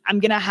conversions. I'm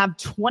going to have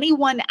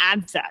 21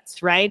 ad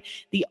sets, right?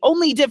 The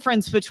only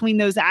difference between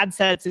those ad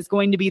sets is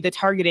going to be the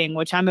targeting,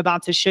 which I'm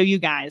about to show you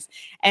guys.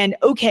 And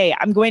okay,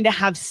 I'm going to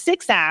have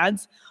 6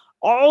 ads,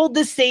 all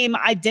the same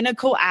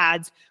identical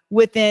ads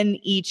within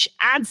each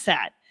ad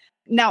set.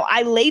 Now,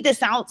 I lay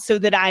this out so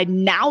that I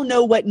now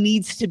know what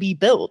needs to be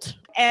built.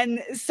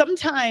 And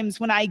sometimes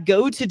when I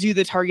go to do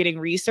the targeting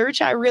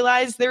research, I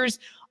realize there's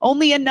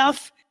only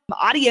enough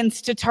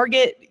audience to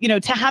target,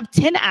 to have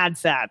 10 ad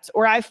sets,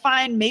 or I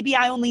find maybe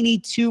I only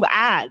need 2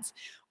 ads.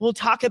 We'll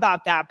talk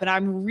about that, but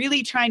I'm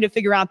really trying to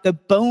figure out the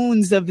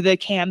bones of the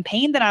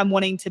campaign that I'm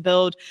wanting to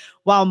build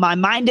while my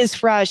mind is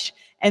fresh,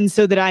 and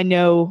so that I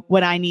know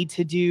what I need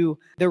to do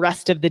the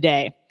rest of the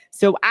day.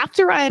 So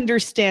after I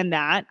understand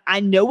that, I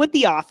know what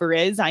the offer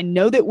is. I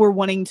know that we're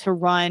wanting to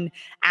run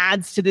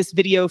ads to this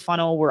video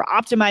funnel. We're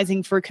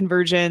optimizing for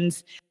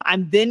conversions.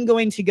 I'm then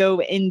going to go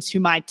into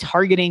my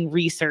targeting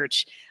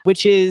research,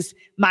 which is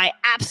my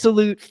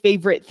absolute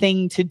favorite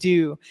thing to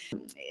do.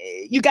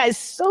 You guys,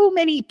 so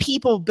many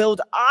people build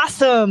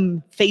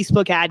awesome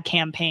Facebook ad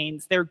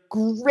campaigns. They're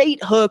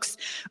great hooks,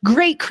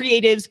 great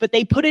creatives, but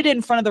they put it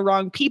in front of the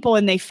wrong people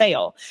and they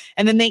fail.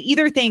 And then they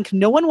either think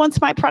no one wants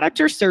my product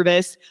or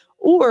service,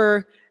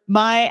 or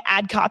my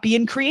ad copy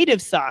and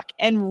creative suck.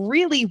 And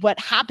really what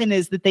happened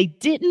is that they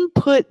didn't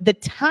put the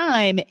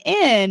time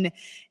in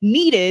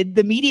needed,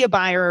 the media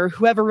buyer or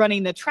whoever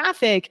running the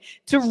traffic,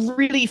 to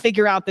really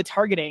figure out the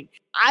targeting.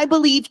 I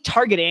believe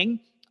targeting,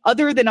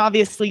 other than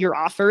obviously your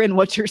offer and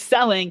what you're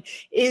selling,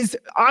 is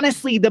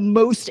honestly the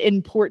most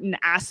important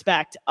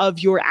aspect of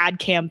your ad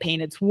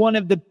campaign. It's one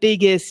of the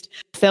biggest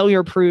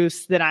failure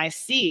proofs that I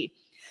see.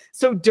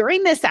 So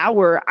during this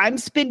hour, I'm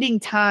spending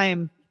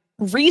time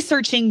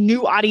researching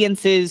new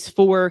audiences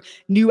for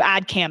new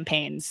ad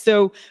campaigns.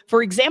 So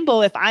for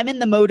example, if I'm in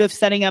the mode of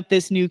setting up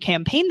this new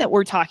campaign that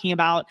we're talking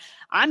about,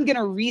 I'm going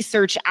to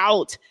research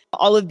out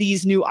all of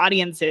these new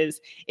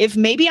audiences. If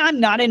maybe I'm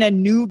not in a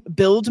new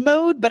build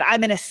mode, but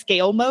I'm in a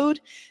scale mode,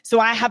 so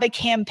I have a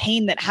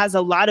campaign that has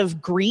a lot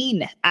of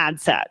green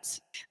ad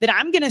sets, that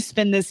I'm going to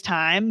spend this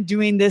time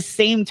doing this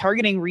same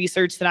targeting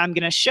research that I'm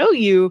going to show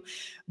you,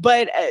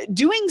 but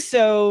doing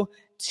so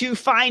to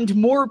find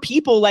more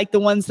people like the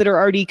ones that are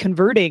already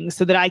converting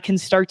so that I can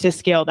start to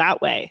scale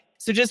that way.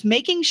 So just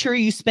making sure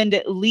you spend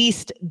at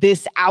least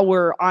this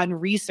hour on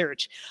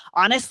research.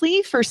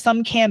 Honestly, for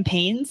some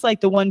campaigns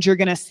like the ones you're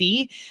going to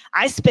see,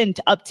 I spent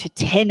up to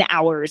 10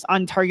 hours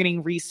on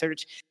targeting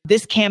research.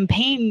 This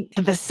campaign,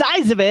 the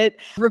size of it,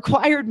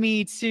 required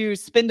me to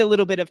spend a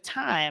little bit of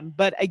time.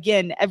 But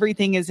again,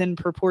 everything is in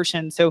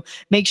proportion. So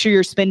make sure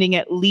you're spending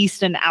at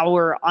least an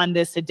hour on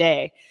this a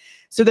day.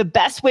 So the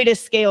best way to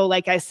scale,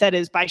 like I said,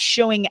 is by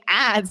showing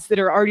ads that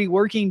are already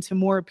working to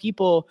more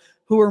people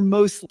who are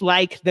most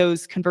like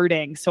those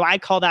converting. So I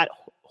call that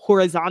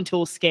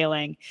horizontal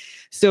scaling.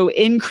 So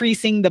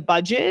increasing the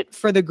budget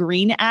for the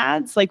green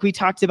ads, like we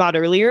talked about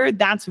earlier,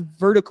 that's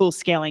vertical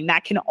scaling.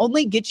 That can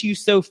only get you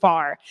so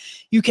far.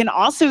 You can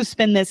also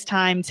spend this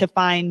time to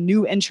find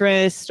new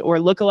interest or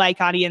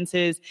lookalike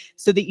audiences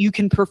so that you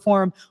can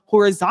perform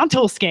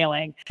horizontal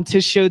scaling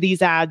to show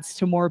these ads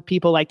to more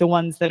people like the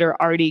ones that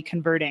are already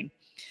converting.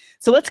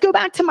 So let's go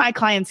back to my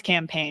client's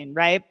campaign,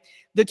 right?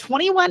 The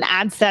 21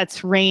 ad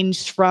sets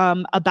ranged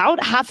from about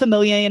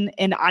 500,000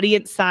 in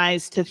audience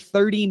size to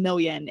 30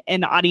 million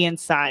in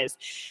audience size.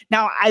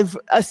 Now, I've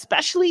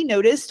especially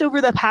noticed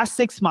over the past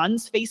 6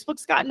 months,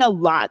 Facebook's gotten a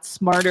lot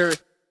smarter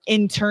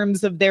in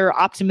terms of their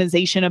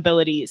optimization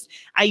abilities.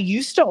 I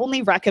used to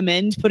only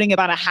recommend putting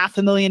about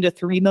 500,000 to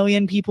 3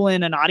 million people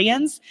in an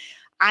audience.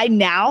 I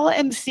now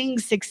am seeing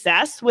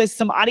success with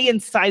some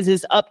audience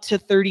sizes up to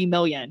 30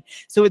 million.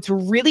 So it's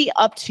really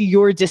up to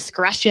your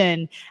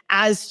discretion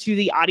as to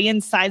the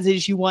audience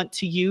sizes you want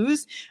to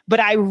use. But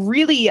I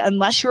really,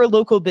 unless you're a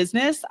local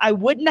business, I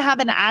wouldn't have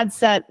an ad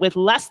set with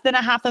less than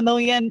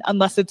 500,000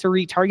 unless it's a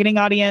retargeting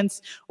audience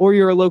or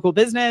you're a local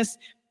business.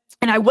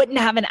 And I wouldn't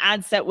have an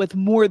ad set with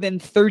more than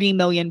 30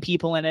 million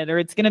people in it, or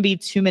it's going to be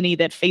too many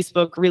that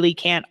Facebook really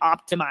can't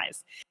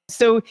optimize.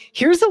 So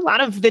here's a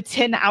lot of the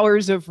 10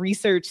 hours of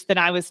research that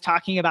I was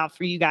talking about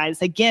for you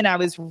guys. Again, I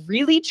was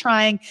really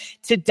trying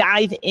to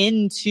dive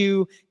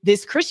into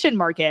this Christian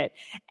market.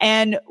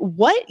 And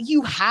what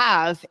you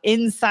have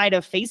inside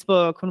of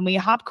Facebook, when we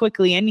hop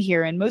quickly in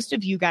here, and most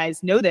of you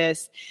guys know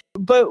this,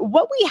 but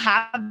what we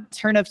have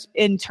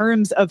in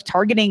terms of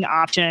targeting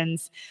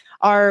options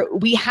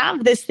we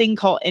have this thing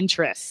called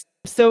interest.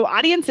 So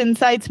Audience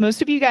Insights,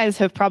 most of you guys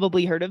have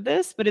probably heard of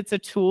this, but it's a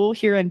tool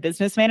here in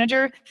Business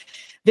Manager.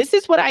 This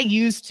is what I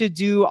use to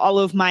do all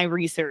of my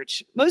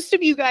research. Most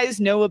of you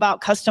guys know about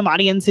custom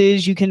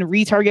audiences. You can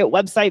retarget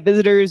website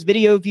visitors,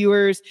 video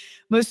viewers.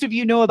 Most of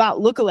you know about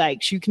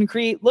lookalikes. You can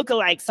create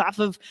lookalikes off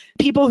of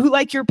people who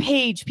like your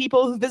page,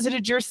 people who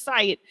visited your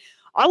site.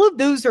 All of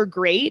those are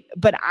great,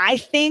 but I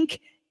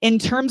think in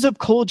terms of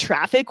cold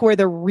traffic, where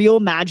the real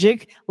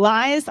magic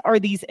lies are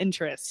these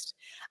interests.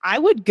 I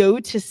would go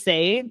to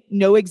say,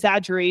 no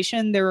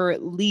exaggeration, there are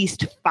at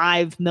least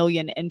 5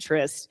 million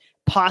interests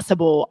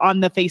possible on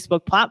the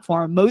Facebook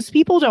platform. Most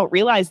people don't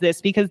realize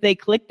this because they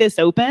click this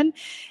open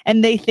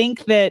and they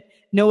think that,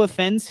 no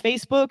offense,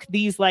 Facebook,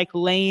 these like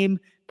lame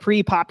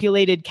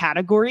pre-populated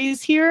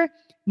categories here,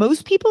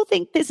 most people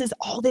think this is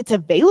all that's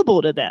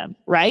available to them,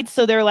 right?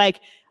 So they're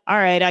like, all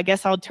right, I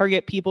guess I'll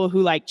target people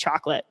who like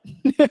chocolate.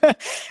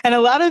 And a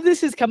lot of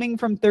this is coming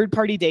from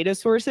third-party data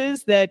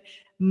sources that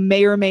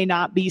may or may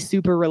not be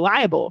super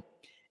reliable.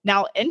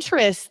 Now,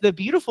 interest, the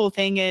beautiful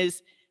thing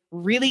is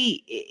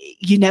really,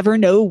 you never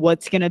know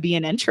what's going to be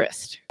an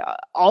interest.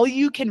 All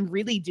you can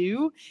really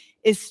do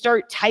is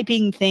start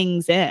typing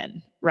things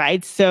in,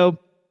 right? So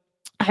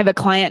I have a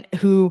client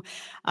who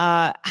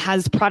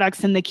has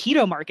products in the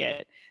keto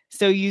market.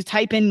 So you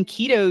type in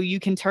keto, you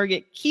can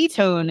target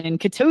ketone and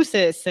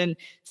ketosis and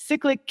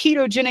cyclic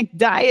ketogenic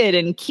diet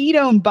and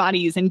ketone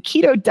bodies and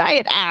keto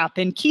diet app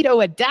and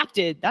keto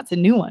adapted. That's a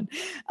new one.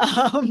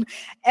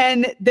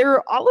 And there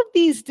are all of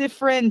these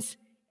different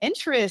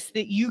interests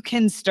that you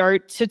can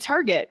start to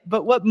target.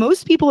 But what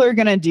most people are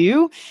going to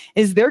do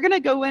is they're going to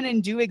go in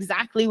and do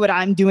exactly what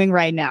I'm doing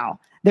right now.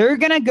 They're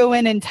going to go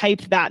in and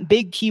type that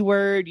big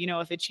keyword. You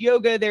know, if it's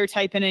yoga, they're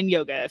typing in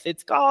yoga. If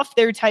it's golf,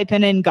 they're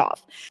typing in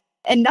golf.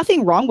 And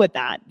nothing wrong with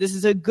that. This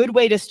is a good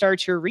way to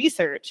start your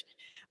research.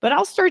 But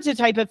I'll start to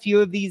type a few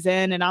of these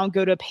in and I'll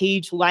go to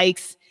page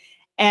likes.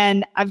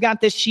 And I've got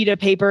this sheet of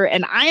paper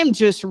and I am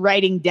just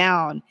writing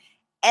down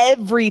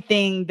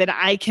everything that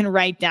I can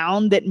write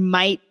down that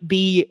might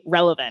be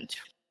relevant.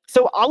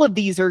 So all of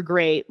these are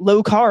great.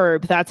 Low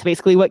carb, that's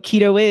basically what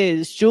keto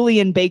is.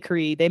 Julian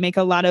Bakery, they make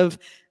a lot of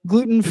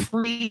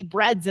gluten-free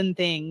breads and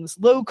things.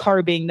 Low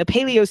carbing, the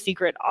paleo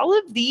secret, all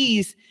of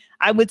these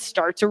I would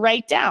start to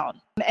write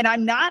down. And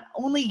I'm not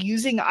only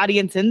using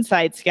Audience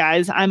Insights,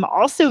 guys, I'm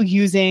also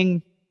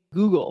using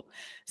Google.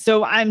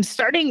 So I'm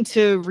starting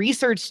to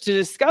research to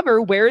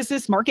discover, where is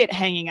this market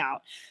hanging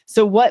out?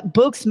 So what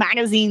books,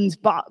 magazines,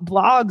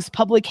 blogs,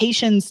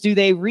 publications do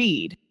they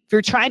read? If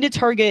you're trying to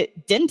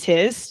target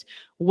dentists,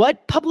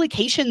 what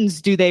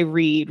publications do they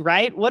read,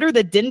 right? What are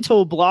the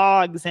dental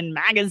blogs and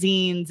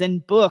magazines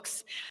and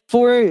books?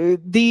 For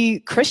the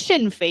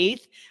Christian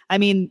faith, I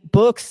mean,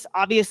 books,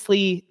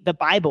 obviously the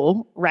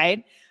Bible,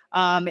 right,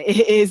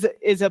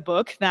 is a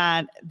book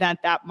that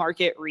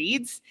market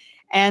reads.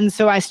 And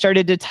so I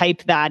started to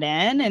type that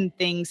in and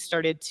things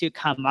started to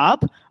come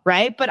up,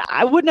 right? But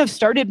I wouldn't have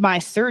started my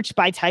search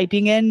by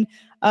typing in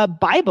a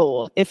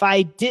Bible if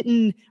I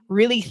didn't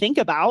really think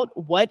about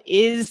what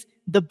is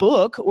the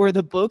book or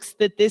the books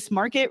that this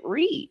market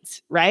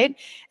reads, right?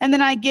 And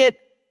then I get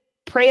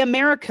Pray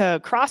America,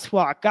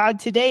 Crosswalk, God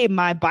Today,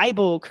 My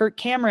Bible, Kirk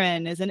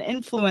Cameron is an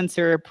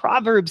influencer,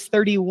 Proverbs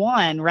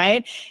 31,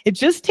 right? It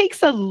just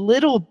takes a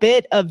little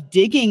bit of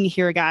digging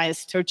here,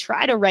 guys, to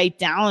try to write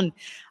down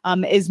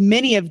as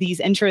many of these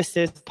interests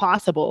as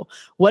possible.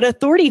 What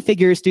authority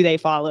figures do they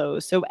follow?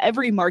 So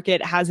every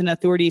market has an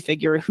authority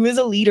figure. Who is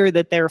a leader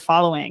that they're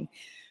following?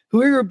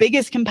 Who are your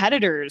biggest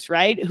competitors,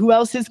 right? Who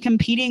else is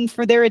competing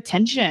for their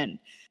attention?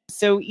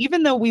 So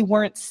even though we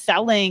weren't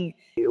selling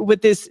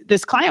with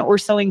this client, we're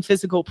selling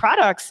physical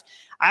products,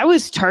 I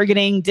was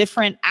targeting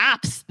different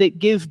apps that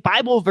give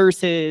Bible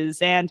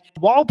verses and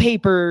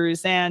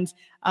wallpapers and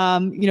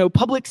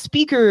public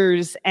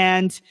speakers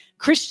and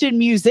Christian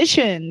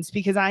musicians,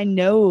 because I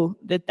know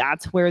that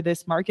that's where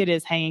this market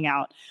is hanging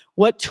out.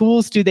 What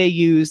tools do they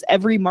use?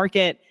 Every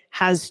market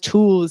has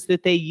tools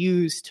that they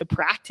use to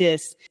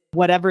practice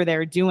whatever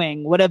they're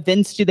doing. What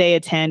events do they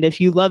attend?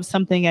 If you love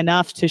something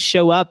enough to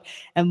show up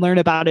and learn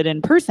about it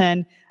in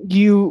person,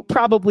 you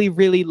probably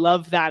really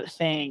love that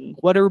thing.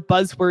 What are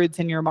buzzwords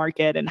in your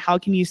market, and how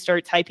can you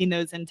start typing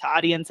those into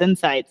audience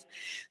insights?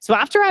 So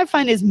after I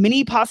find as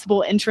many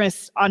possible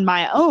interests on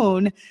my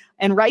own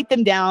and write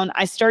them down,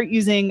 I start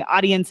using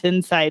audience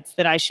insights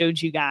that I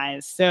showed you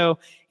guys. So,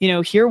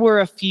 here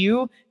were a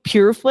few.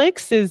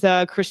 PureFlix is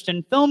a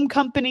Christian film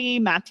company.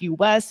 Matthew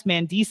West,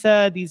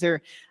 Mandisa, these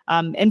are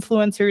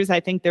influencers. I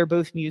think they're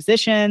both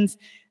musicians.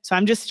 So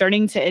I'm just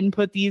starting to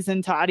input these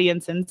into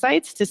audience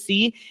insights to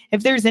see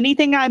if there's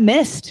anything I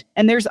missed.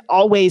 And there's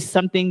always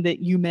something that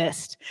you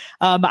missed.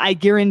 I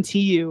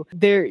guarantee you,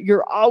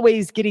 you're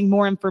always getting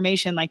more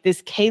information, like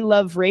this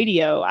K-Love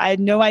Radio. I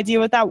had no idea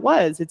what that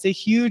was. It's a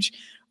huge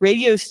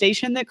radio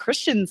station that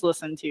Christians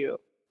listen to.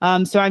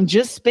 So I'm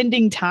just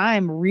spending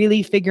time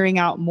really figuring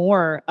out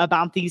more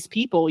about these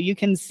people. You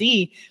can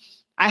see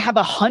I have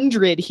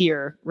 100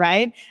 here,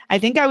 right? I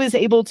think I was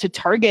able to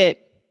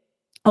target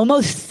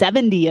almost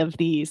 70 of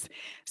these.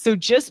 So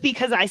just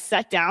because I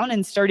sat down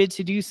and started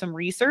to do some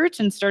research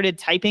and started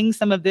typing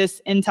some of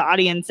this into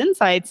audience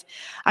insights,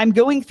 I'm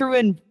going through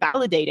and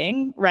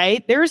validating,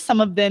 right? There are some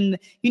of them,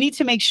 you need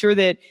to make sure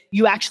that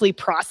you actually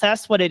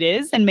process what it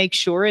is and make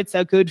sure it's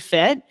a good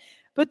fit.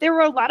 But there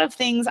were a lot of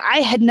things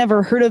I had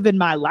never heard of in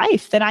my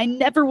life that I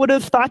never would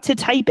have thought to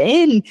type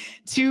in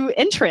to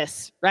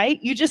interests,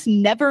 right? You just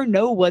never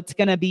know what's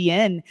going to be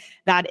in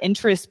that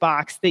interest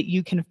box that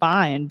you can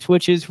find,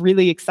 which is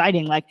really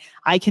exciting. Like,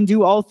 I can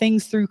do all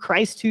things through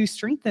Christ who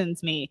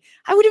strengthens me.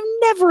 I would have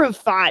never have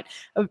thought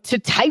to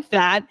type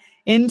that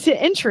into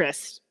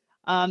interest.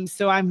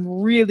 So I'm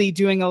really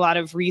doing a lot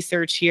of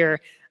research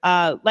here.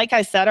 Like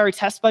I said, our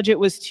test budget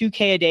was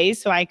 $2,000 a day.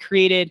 So I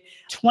created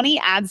 20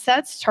 ad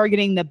sets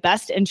targeting the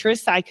best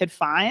interests I could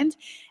find,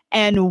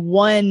 and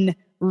one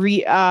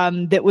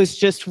that was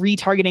just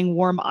retargeting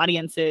warm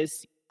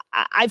audiences.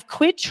 I've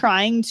quit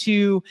trying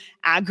to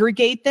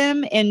aggregate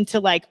them into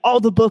like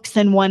all the books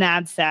in one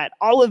ad set,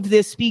 all of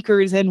the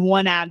speakers in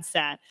one ad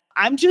set.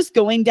 I'm just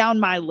going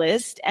down my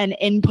list and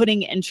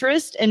inputting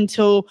interest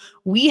until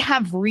we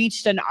have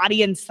reached an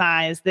audience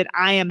size that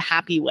I am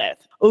happy with.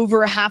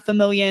 Over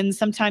 500,000,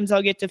 sometimes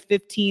I'll get to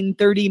 15,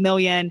 30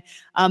 million.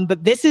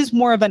 But this is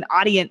more of an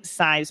audience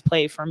size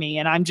play for me.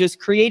 And I'm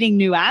just creating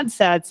new ad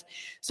sets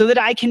so that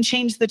I can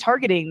change the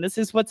targeting. This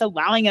is what's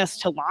allowing us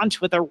to launch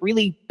with a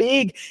really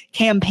big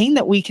campaign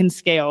that we can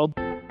scale.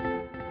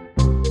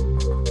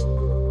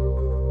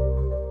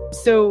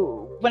 So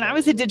when I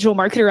was a digital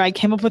marketer, I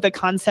came up with a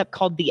concept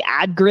called the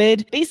ad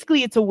grid.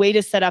 Basically, it's a way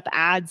to set up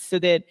ads so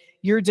that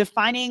you're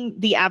defining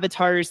the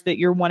avatars that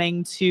you're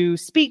wanting to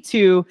speak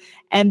to,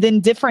 and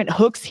then different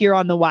hooks here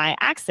on the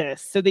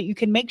y-axis so that you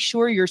can make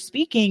sure you're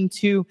speaking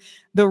to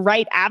the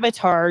right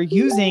avatar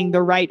using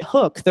the right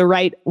hook, the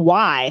right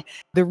why,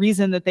 the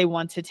reason that they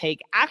want to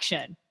take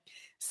action.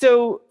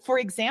 So, for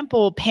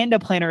example, Panda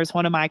Planner is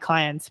one of my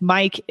clients.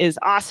 Mike is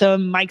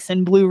awesome. Mike's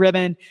in Blue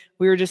Ribbon.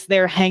 We were just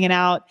there hanging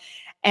out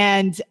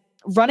and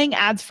running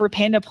ads for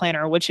Panda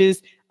Planner, which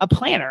is a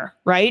planner,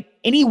 right?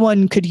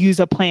 Anyone could use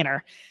a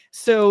planner.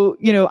 So,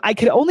 I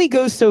could only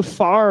go so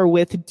far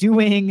with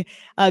doing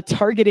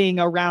targeting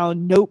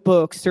around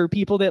notebooks or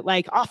people that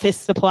like office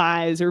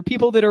supplies or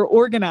people that are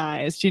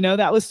organized.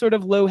 That was sort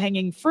of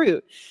low-hanging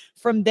fruit.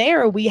 From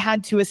there, we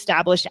had to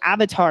establish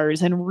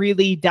avatars and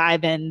really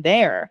dive in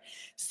there.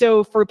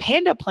 So for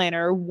Panda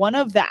Planner, one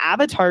of the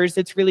avatars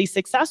that's really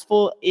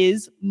successful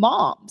is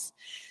moms.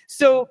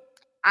 So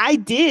I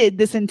did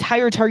this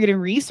entire targeting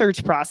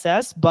research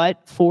process,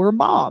 but for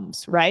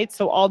moms, right?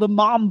 So all the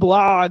mom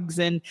blogs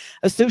and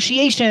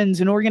associations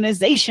and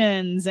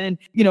organizations and,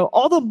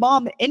 all the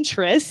mom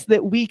interests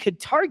that we could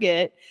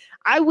target,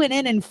 I went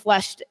in and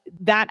fleshed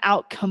that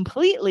out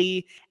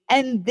completely.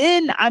 And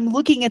then I'm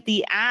looking at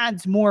the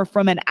ads more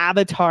from an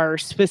avatar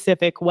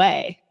specific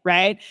way,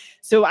 right?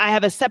 So I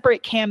have a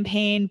separate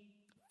campaign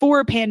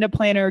for Panda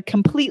Planner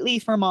completely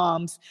for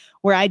moms,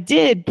 where I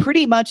did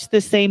pretty much the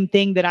same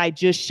thing that I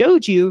just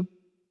showed you.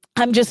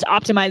 I'm just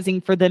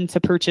optimizing for them to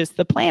purchase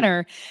the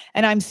planner,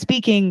 and I'm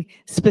speaking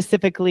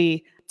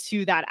specifically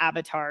to that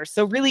avatar.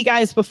 So really,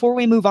 guys, before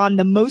we move on,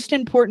 the most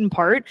important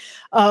part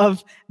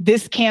of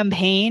this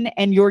campaign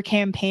and your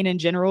campaign in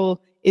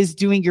general is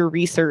doing your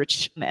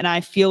research. And I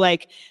feel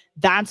like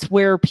that's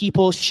where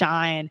people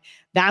shine.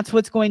 That's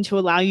what's going to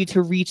allow you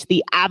to reach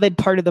the avid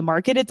part of the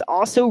market. It's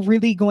also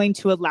really going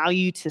to allow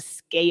you to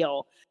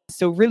scale.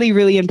 So really,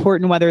 really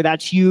important, whether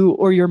that's you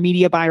or your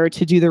media buyer,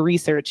 to do the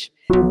research.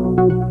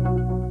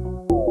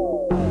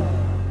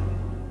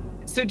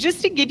 So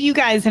just to give you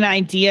guys an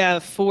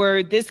idea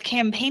for this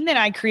campaign that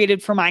I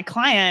created for my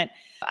client,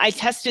 I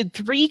tested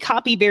 3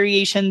 copy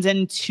variations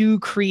and 2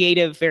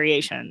 creative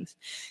variations.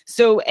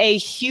 So a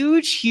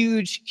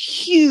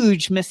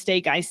huge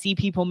mistake I see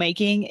people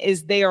making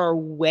is they are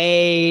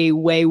way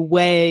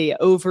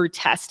over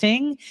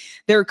testing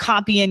their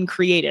copy and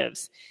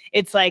creatives.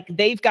 It's like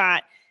they've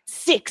got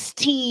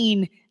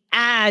 16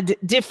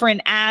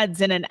 different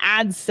ads in an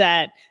ad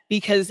set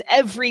because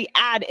every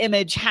ad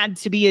image had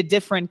to be a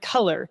different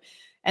color.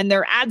 And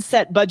their ad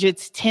set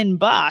budget's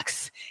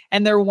 $10,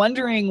 and they're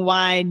wondering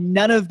why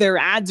none of their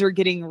ads are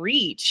getting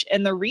reach.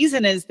 And the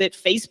reason is that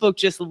Facebook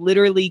just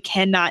literally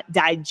cannot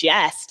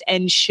digest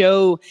and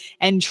show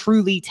and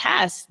truly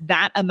test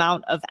that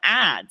amount of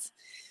ads.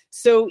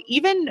 So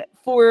even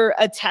for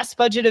a test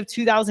budget of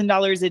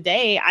 $2,000 a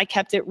day, I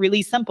kept it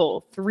really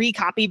simple. 3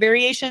 copy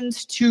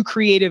variations, 2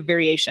 creative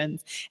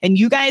variations. And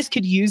you guys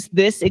could use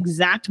this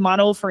exact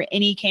model for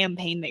any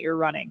campaign that you're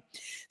running.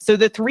 So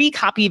the 3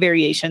 copy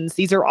variations,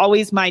 these are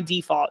always my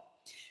default.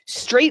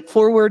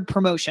 Straightforward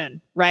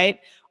promotion, right?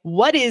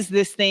 What is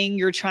this thing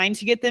you're trying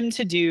to get them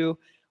to do?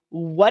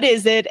 What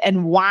is it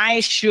and why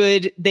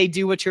should they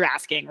do what you're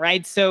asking,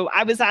 right? So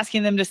I was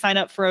asking them to sign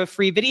up for a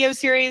free video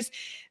series.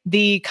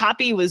 The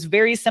copy was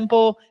very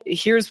simple.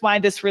 Here's why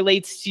this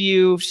relates to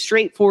you.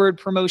 Straightforward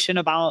promotion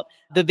about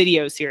the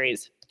video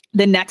series.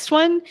 The next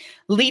one,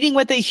 leading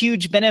with a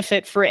huge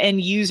benefit for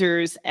end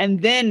users,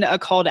 and then a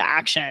call to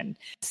action.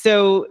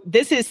 So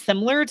this is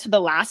similar to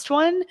the last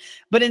one,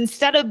 but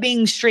instead of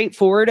being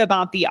straightforward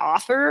about the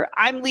offer,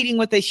 I'm leading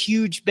with a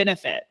huge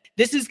benefit.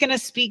 This is going to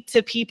speak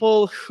to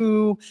people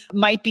who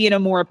might be in a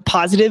more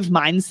positive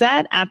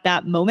mindset at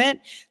that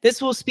moment.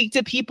 This will speak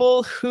to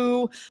people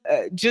who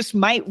just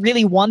might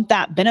really want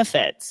that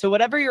benefit. So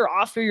whatever your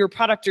offer, your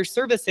product or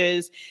service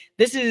is,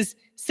 this is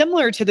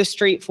similar to the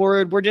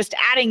straightforward. We're just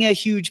adding a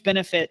huge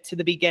benefit to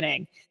the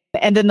beginning.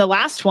 And then the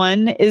last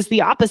one is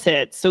the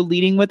opposite. So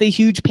leading with a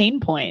huge pain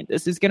point.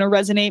 This is going to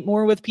resonate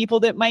more with people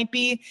that might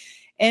be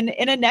in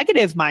a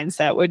negative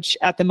mindset, which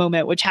at the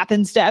moment, which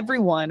happens to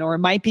everyone, or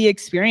might be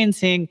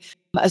experiencing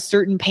a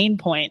certain pain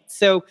point.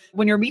 So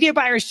when your media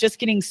buyer is just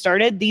getting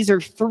started, these are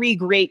 3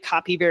 great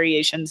copy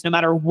variations, no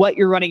matter what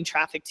you're running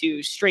traffic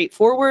to.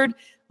 Straightforward,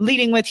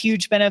 leading with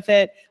huge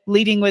benefit,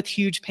 leading with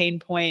huge pain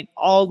point,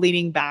 all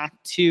leading back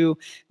to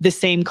the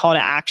same call to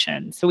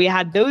action. So we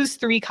had those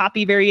 3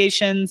 copy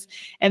variations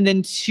and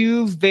then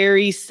 2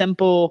 very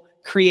simple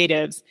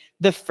creatives.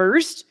 The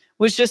first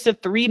was just a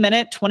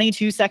 3-minute,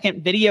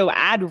 22-second video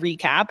ad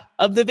recap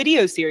of the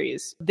video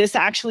series. This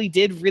actually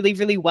did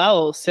really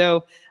well.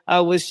 So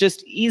was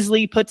just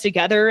easily put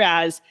together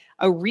as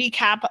a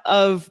recap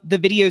of the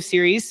video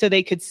series so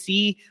they could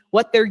see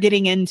what they're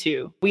getting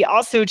into. We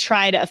also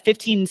tried a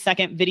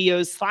 15-second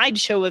video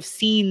slideshow of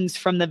scenes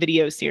from the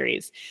video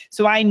series.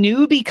 So I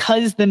knew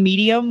because the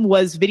medium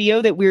was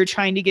video that we were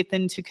trying to get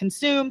them to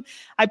consume,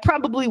 I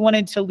probably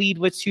wanted to lead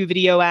with 2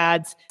 video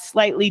ads,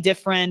 slightly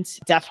different,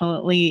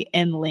 definitely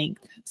in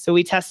length. So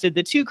we tested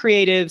the 2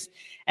 creatives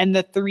and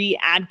the 3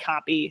 ad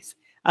copies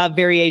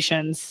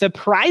variations.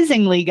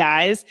 Surprisingly,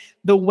 guys,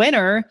 the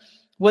winner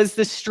was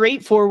the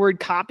straightforward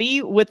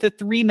copy with the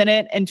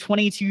 3-minute and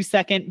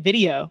 22-second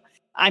video.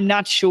 I'm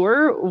not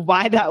sure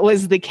why that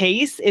was the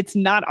case. It's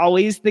not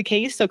always the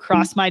case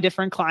across my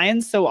different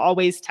clients, so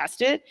always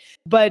test it.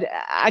 But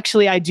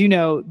actually, I do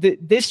know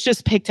that this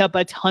just picked up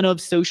a ton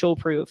of social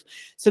proof.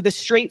 So the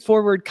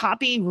straightforward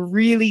copy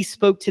really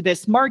spoke to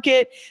this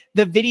market.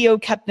 The video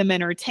kept them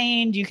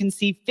entertained. You can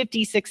see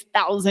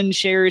 56,000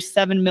 shares,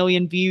 7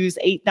 million views,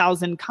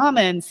 8,000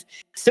 comments.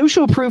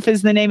 Social proof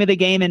is the name of the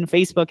game in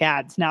Facebook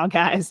ads now,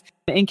 guys,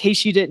 in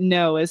case you didn't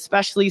know,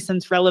 especially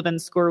since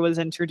relevance score was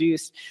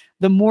introduced.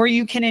 The more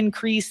you can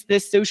increase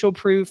this social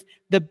proof,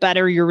 the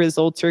better your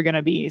results are going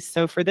to be.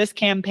 So for this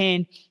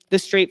campaign, the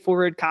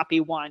straightforward copy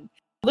won.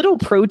 Little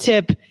pro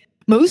tip.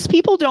 Most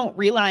people don't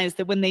realize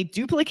that when they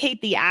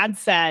duplicate the ad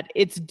set,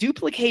 it's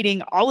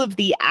duplicating all of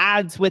the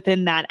ads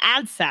within that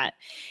ad set.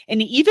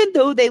 And even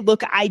though they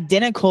look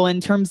identical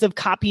in terms of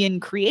copy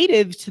and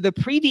creative to the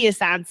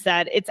previous ad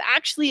set, it's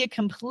actually a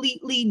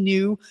completely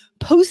new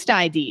post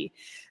ID.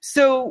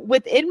 So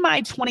within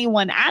my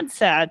 21 ad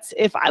sets,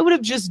 if I would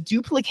have just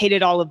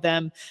duplicated all of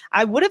them,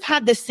 I would have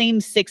had the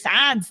same 6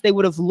 ads. They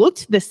would have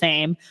looked the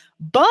same.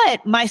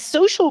 But my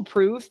social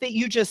proof that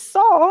you just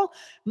saw,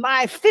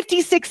 my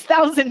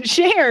 56,000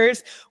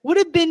 shares, would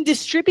have been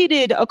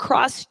distributed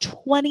across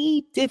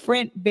 20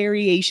 different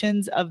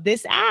variations of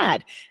this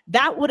ad.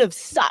 That would have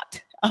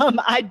sucked.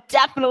 I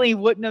definitely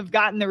wouldn't have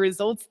gotten the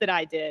results that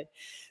I did.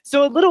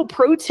 So a little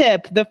pro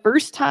tip, the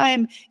first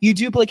time you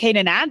duplicate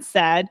an ad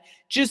set,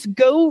 just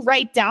go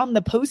write down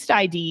the post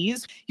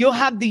IDs. You'll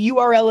have the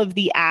URL of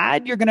the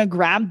ad. You're going to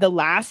grab the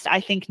last,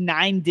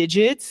 9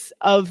 digits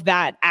of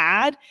that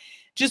ad.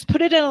 Just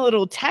put it in a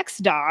little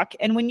text doc.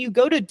 And when you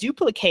go to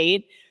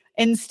duplicate,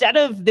 instead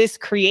of this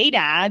create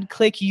ad,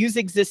 click use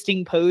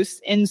existing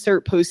posts,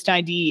 insert post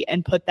ID,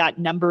 and put that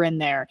number in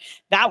there.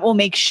 That will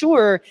make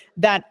sure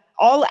that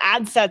all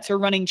ad sets are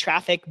running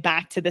traffic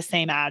back to the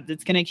same ads.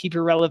 It's going to keep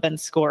your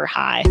relevance score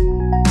high.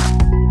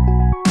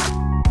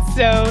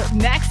 So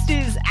next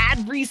is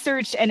ad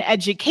research and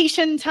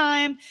education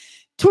time.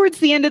 Towards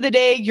the end of the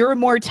day, you're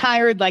more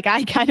tired like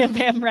I kind of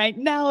am right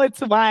now.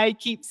 It's why I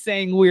keep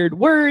saying weird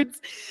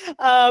words.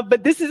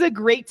 But this is a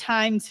great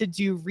time to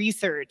do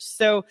research.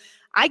 So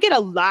I get a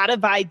lot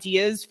of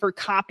ideas for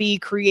copy,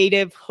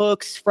 creative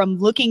hooks from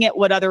looking at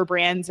what other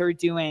brands are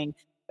doing.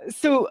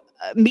 So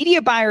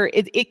media buyer,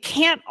 it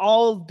can't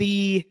all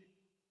be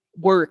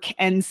work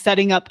and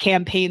setting up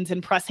campaigns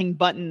and pressing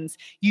buttons.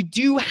 You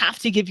do have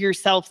to give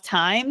yourself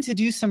time to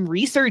do some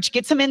research,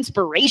 get some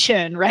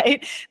inspiration,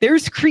 right?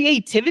 There's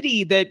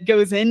creativity that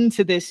goes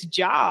into this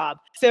job.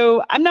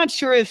 So I'm not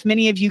sure if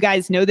many of you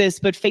guys know this,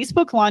 but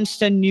Facebook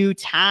launched a new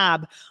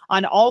tab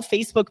on all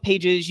Facebook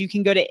pages. You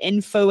can go to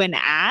info and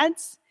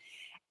ads.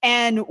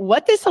 And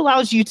what this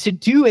allows you to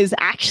do is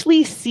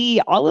actually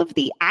see all of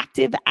the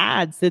active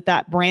ads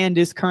that brand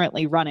is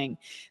currently running.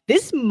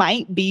 This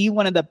might be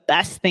one of the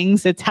best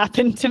things that's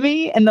happened to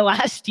me in the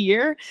last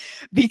year,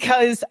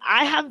 because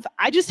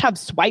I just have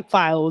swipe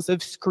files of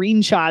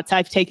screenshots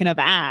I've taken of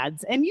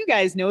ads. And you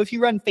guys know, if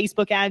you run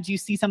Facebook ads, you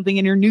see something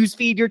in your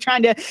newsfeed, you're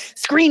trying to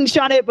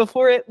screenshot it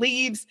before it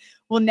leaves.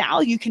 Well, now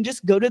you can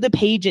just go to the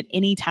page at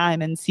any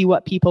time and see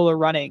what people are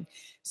running.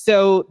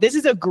 So this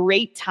is a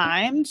great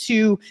time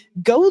to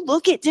go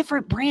look at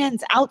different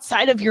brands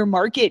outside of your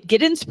market,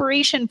 get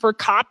inspiration for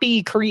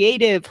copy,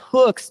 creative,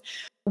 hooks.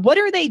 What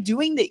are they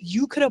doing that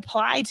you could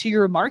apply to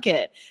your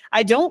market?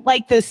 I don't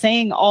like the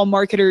saying all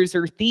marketers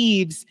are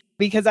thieves,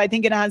 because I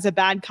think it has a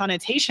bad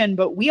connotation,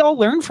 but we all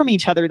learn from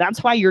each other.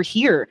 That's why you're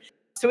here.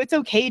 So it's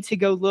okay to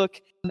go look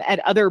at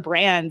other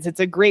brands. It's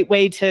a great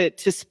way to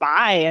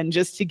spy and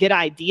just to get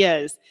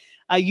ideas.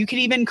 You could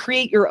even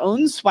create your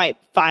own swipe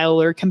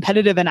file or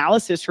competitive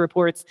analysis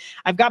reports.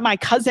 I've got my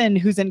cousin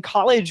who's in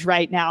college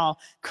right now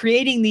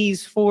creating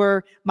these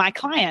for my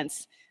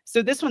clients.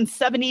 So this one's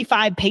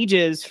 75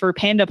 pages for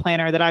Panda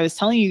Planner that I was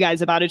telling you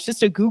guys about. It's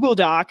just a Google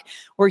Doc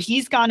where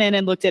he's gone in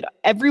and looked at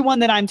everyone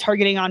that I'm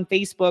targeting on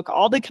Facebook,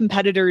 all the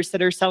competitors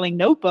that are selling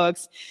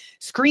notebooks,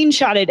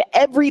 screenshotted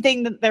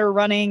everything that they're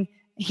running.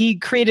 He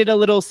created a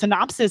little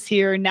synopsis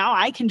here. Now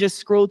I can just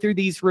scroll through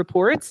these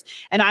reports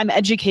and I'm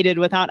educated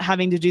without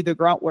having to do the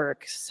grunt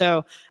work.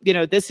 So,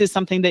 this is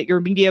something that your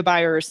media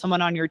buyer or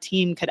someone on your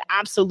team could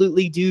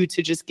absolutely do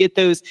to just get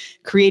those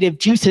creative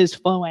juices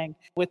flowing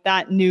with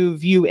that new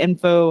view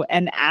info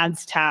and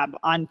ads tab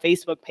on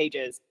Facebook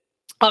pages.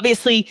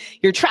 Obviously,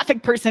 your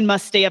traffic person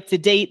must stay up to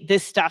date.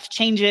 This stuff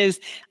changes.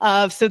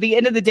 So the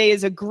end of the day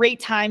is a great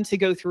time to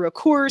go through a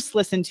course,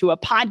 listen to a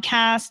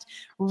podcast,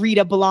 read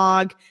a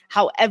blog,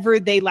 however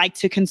they like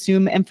to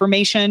consume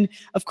information.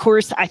 Of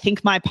course, I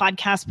think my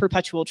podcast,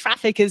 Perpetual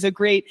Traffic, is a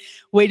great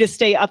way to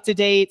stay up to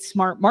date.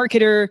 Smart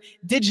Marketer,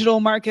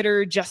 Digital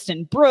Marketer,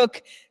 Justin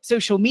Brook,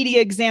 Social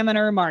Media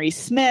Examiner, Mari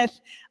Smith.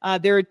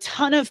 There are a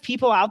ton of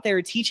people out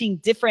there teaching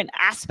different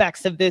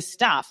aspects of this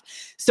stuff.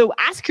 So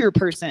ask your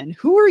person,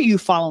 who are you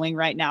following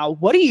right now?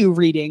 What are you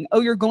reading? Oh,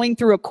 you're going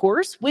through a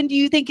course? When do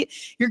you think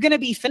you're going to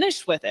be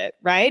finished with it,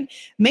 right?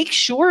 Make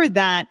sure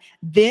that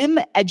them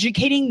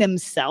educating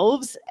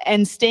themselves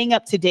and staying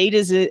up to date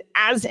is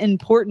as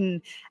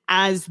important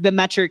as the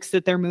metrics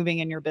that they're moving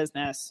in your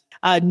business.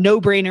 No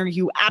brainer.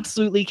 You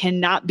absolutely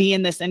cannot be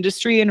in this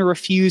industry and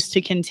refuse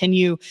to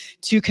continue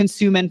to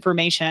consume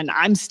information.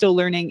 I'm still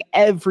learning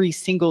every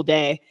single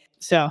day.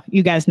 So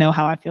you guys know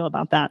how I feel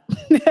about that.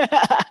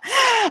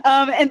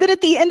 And then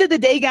at the end of the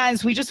day,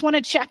 guys, we just want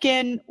to check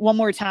in one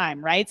more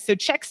time, right? So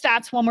check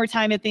stats one more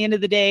time at the end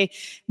of the day.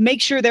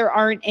 Make sure there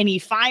aren't any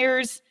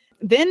fires.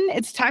 Then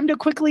it's time to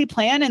quickly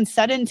plan and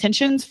set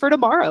intentions for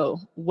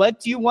tomorrow. What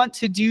do you want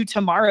to do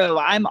tomorrow?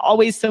 I'm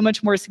always so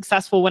much more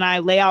successful when I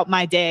lay out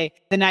my day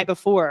the night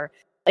before.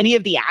 Any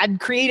of the ad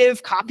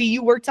creative copy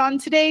you worked on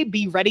today,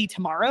 be ready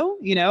tomorrow.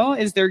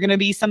 Is there going to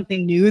be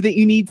something new that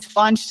you need to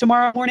launch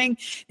tomorrow morning?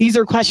 These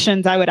are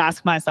questions I would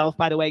ask myself,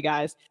 by the way,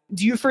 guys.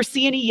 Do you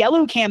foresee any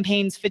yellow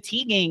campaigns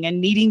fatiguing and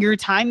needing your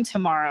time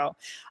tomorrow?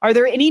 Are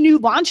there any new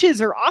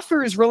launches or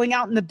offers rolling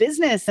out in the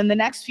business in the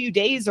next few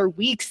days or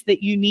weeks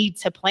that you need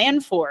to plan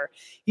for?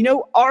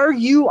 Are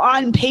you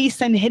on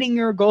pace and hitting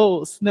your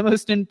goals? The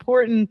most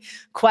important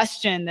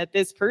question that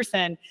this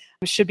person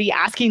should be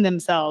asking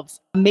themselves.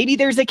 Maybe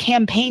there's a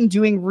campaign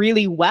doing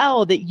really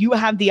well that you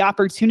have the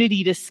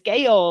opportunity to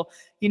scale,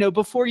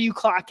 before you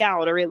clock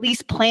out, or at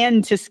least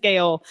plan to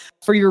scale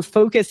for your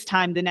focus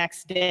time the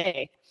next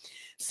day.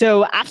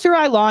 So after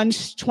I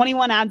launched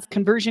 21 ads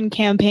conversion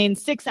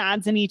campaigns, 6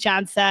 ads in each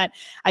ad set,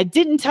 I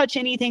didn't touch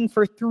anything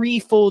for 3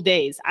 full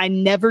days. I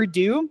never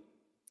do.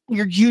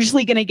 You're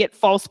usually going to get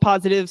false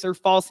positives or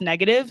false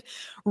negative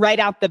right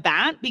out the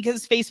bat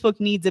because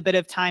Facebook needs a bit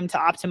of time to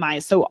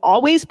optimize. So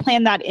always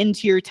plan that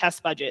into your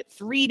test budget.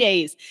 3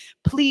 days.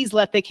 Please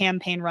let the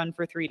campaign run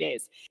for 3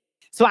 days.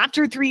 So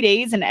after 3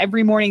 days and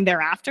every morning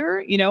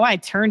thereafter, I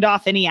turned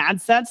off any ad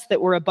sets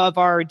that were above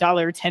our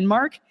 $1.10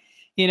 mark.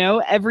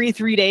 Every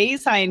 3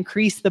 days, I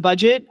increased the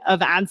budget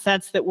of ad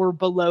sets that were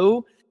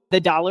below the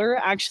dollar,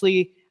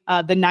 actually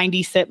the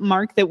 90 cent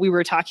mark that we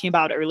were talking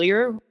about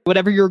earlier.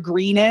 Whatever your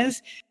green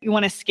is, you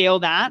want to scale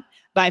that.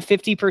 by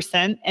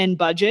 50% in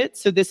budget.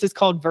 So this is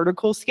called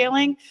vertical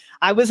scaling.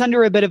 I was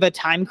under a bit of a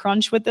time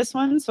crunch with this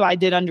one. So I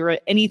did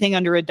anything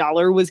under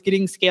 $1 was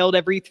getting scaled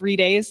every 3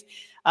 days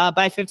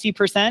by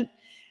 50%.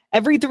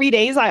 Every 3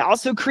 days, I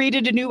also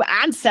created a new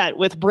ad set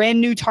with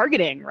brand new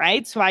targeting,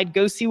 right? So I'd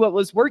go see what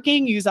was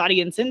working, use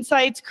audience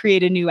insights,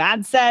 create a new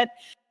ad set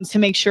to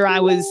make sure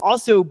I was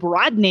also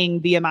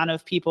broadening the amount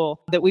of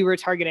people that we were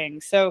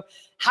targeting. So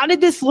how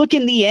did this look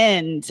in the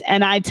end?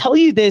 And I tell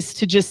you this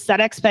to just set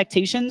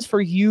expectations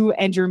for you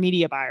and your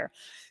media buyer.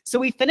 So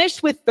we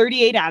finished with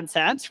 38 ad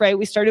sets, right?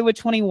 We started with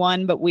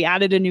 21, but we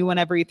added a new one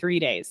every 3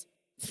 days.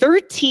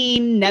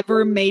 13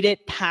 never made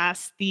it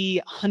past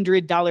the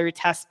 $100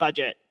 test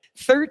budget.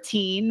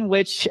 13,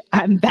 which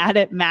I'm bad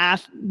at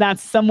math,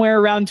 that's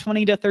somewhere around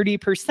 20 to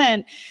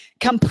 30%,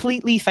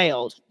 completely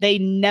failed. They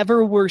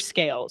never were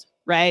scaled,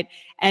 right?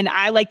 And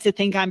I like to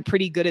think I'm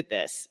pretty good at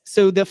this.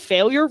 So the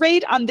failure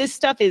rate on this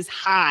stuff is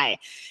high.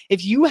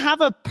 If you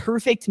have a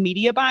perfect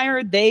media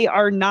buyer, they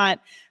are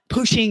not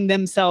pushing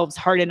themselves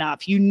hard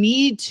enough. You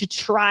need to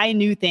try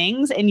new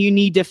things and you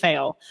need to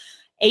fail.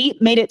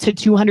 8 made it to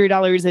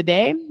 $200 a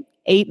day.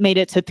 8 made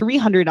it to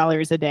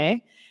 $300 a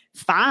day.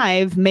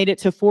 5 made it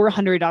to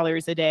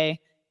 $400 a day.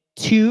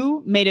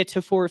 2 made it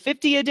to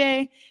 $450 a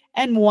day.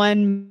 And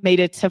 1 made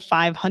it to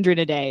 $500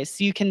 a day.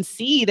 So you can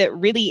see that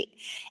really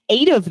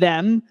 8 of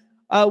them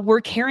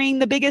were carrying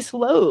the biggest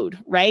load,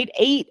 right?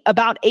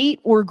 About 8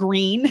 were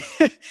green.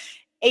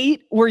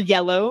 8 were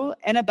yellow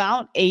and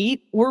about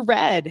 8 were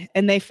red,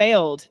 and they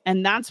failed.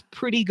 And that's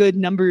pretty good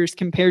numbers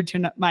compared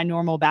to my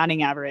normal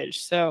batting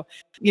average. So,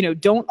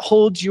 don't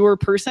hold your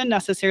person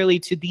necessarily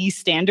to these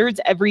standards.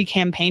 Every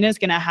campaign is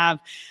going to have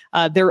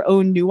their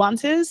own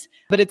nuances,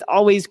 but it's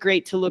always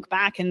great to look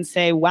back and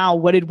say, wow,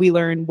 what did we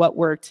learn? What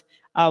worked?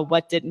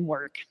 What didn't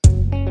work?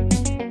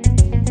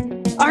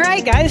 All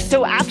right, guys.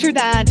 So after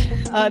that,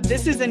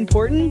 this is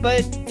important,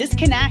 but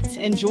disconnect.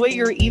 Enjoy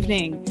your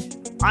evening.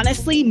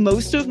 Honestly,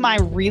 most of my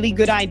really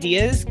good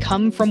ideas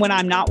come from when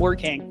I'm not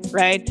working,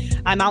 right?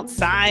 I'm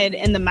outside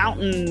in the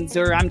mountains,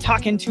 or I'm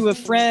talking to a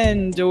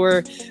friend,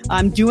 or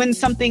I'm doing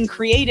something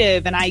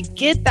creative, and I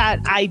get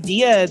that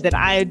idea that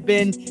I had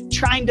been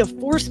trying to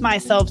force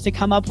myself to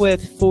come up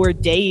with for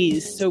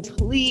days. So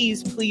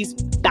please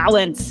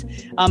balance.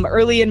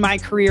 Early in my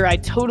career, I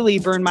totally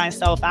burned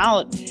myself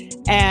out,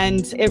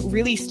 and it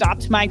really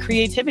stopped my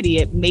creativity.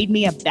 It made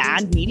me a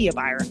bad media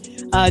buyer.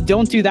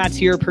 Don't do that to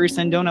your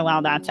person. Don't allow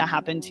that to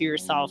happen to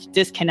yourself.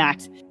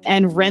 Disconnect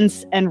and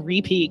rinse and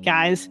repeat,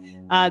 guys.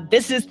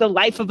 This is the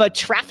life of a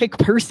traffic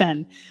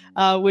person,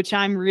 which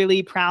I'm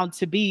really proud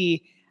to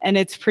be. And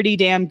it's pretty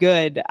damn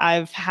good.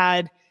 I've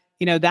had,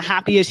 the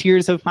happiest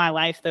years of my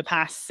life the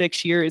past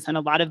 6 years. And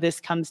a lot of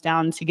this comes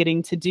down to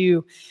getting to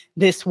do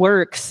this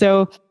work.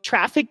 So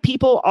traffic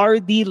people are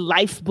the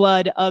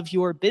lifeblood of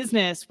your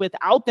business.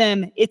 Without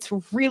them, it's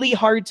really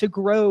hard to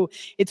grow.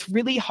 It's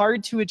really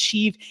hard to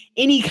achieve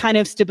any kind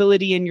of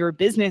stability in your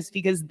business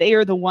because they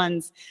are the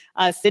ones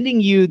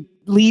sending you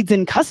leads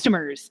and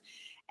customers.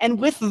 And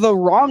with the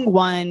wrong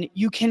one,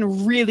 you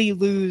can really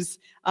lose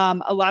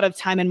a lot of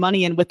time and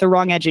money. And with the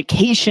wrong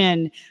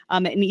education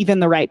and even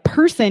the right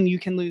person, you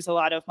can lose a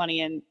lot of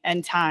money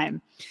and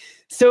time.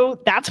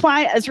 So that's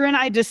why Ezra and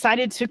I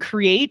decided to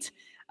create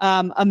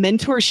a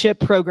mentorship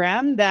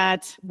program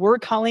that we're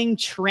calling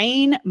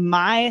Train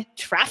My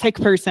Traffic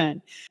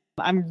Person.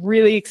 I'm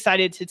really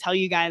excited to tell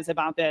you guys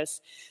about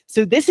this.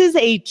 So this is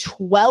a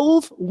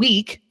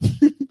 12-week,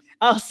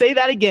 I'll say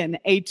that again,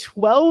 a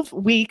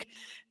 12-week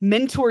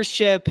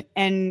mentorship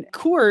and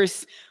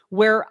course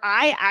where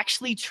I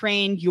actually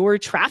train your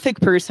traffic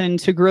person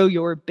to grow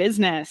your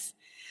business.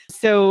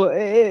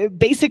 So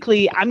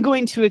basically, I'm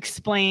going to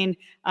explain,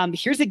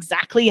 here's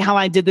exactly how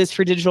I did this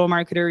for digital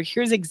marketer.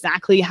 Here's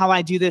exactly how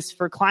I do this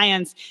for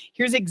clients.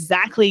 Here's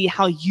exactly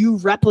how you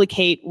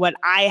replicate what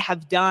I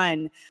have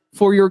done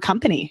for your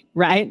company,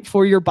 right?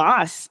 For your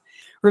boss.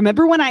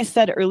 Remember when I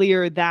said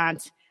earlier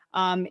that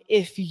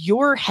if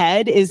your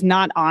head is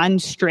not on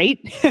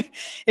straight,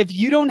 if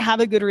you don't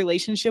have a good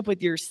relationship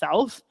with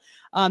yourself,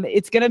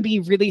 it's going to be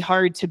really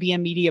hard to be a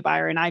media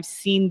buyer. And I've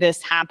seen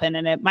this happen,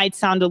 and it might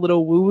sound a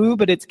little woo-woo,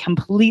 but it's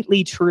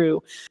completely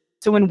true.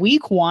 So in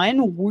week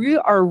 1, we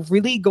are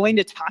really going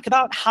to talk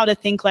about how to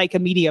think like a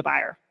media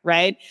buyer,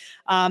 right?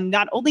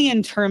 Not only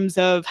in terms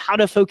of how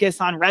to focus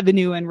on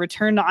revenue and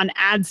return on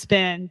ad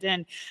spend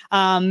and,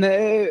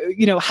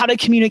 how to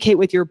communicate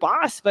with your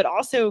boss, but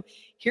also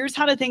here's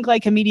how to think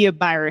like a media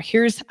buyer.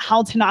 Here's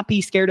how to not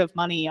be scared of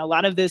money. A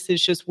lot of this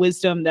is just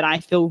wisdom that I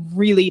feel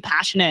really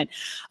passionate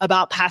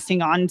about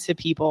passing on to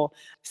people.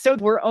 So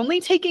we're only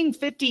taking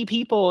 50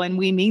 people, and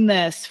we mean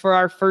this, for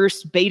our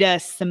first beta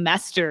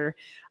semester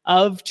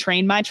of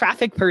Train My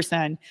Traffic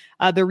Person.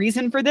 The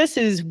reason for this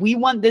is we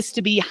want this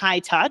to be high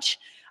touch.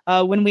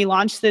 When we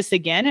launch this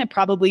again, it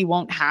probably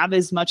won't have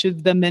as much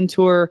of the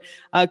mentor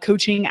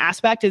coaching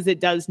aspect as it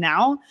does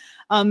now.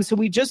 So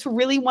we just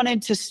really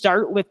wanted to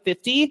start with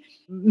 50,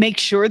 make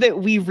sure that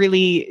we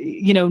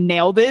really,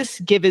 nail this,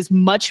 give as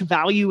much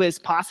value as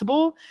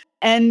possible,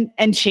 and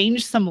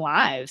change some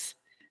lives.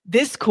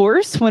 This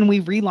course, when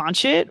we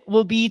relaunch it,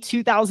 will be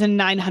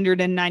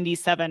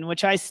 $2,997,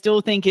 which I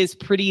still think is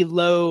pretty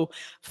low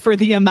for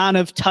the amount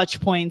of touch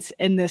points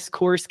in this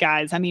course,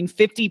 guys. I mean,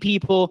 50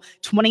 people,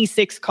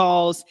 26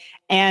 calls,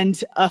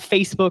 and a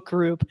Facebook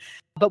group.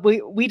 But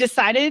we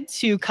decided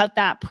to cut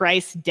that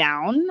price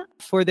down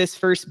for this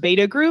first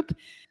beta group.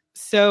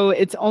 So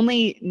it's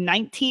only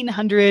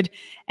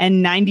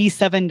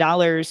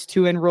 $1,997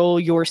 to enroll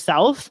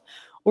yourself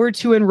or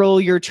to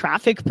enroll your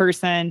traffic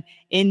person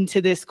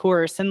into this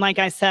course. And like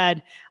I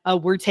said,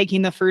 we're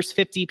taking the first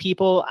 50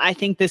 people. I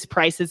think this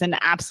price is an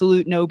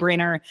absolute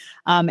no-brainer.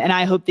 And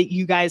I hope that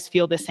you guys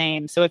feel the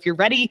same. So if you're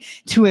ready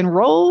to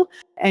enroll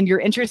and you're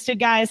interested,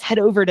 guys, head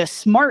over to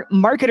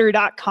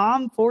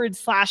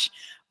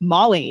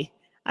smartmarketer.com/Molly.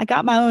 I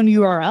got my own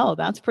URL.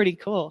 That's pretty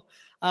cool.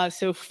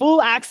 So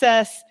full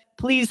access,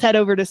 please head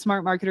over to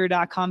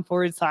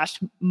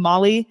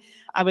smartmarketer.com/Molly.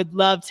 I would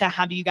love to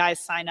have you guys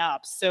sign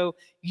up. So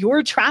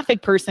your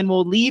traffic person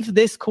will leave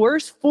this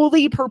course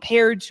fully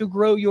prepared to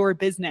grow your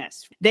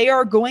business. They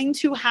are going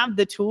to have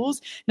the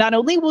tools. Not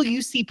only will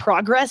you see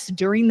progress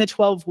during the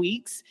 12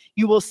 weeks,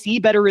 you will see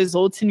better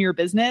results in your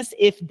business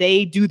if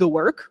they do the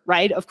work,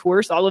 right? Of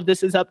course, all of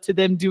this is up to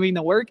them doing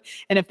the work.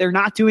 And if they're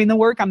not doing the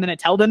work, I'm going to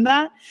tell them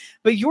that.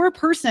 But your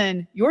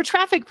person, your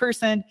traffic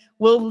person,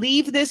 will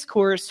leave this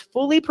course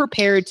fully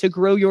prepared to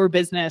grow your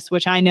business,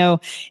 which I know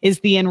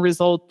is the end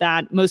result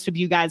that most of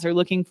you guys are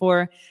looking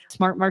for.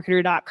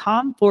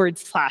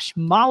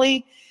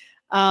 smartmarketer.com/Molly.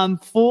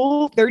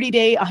 Full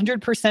 30-day,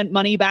 100%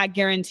 money back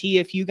guarantee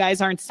if you guys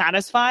aren't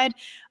satisfied.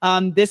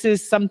 This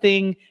is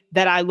something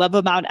that I love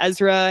about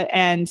Ezra,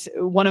 and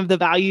one of the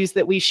values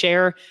that we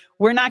share.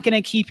 We're not going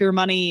to keep your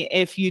money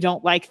if you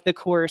don't like the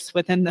course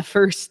within the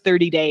first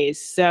 30 days.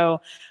 So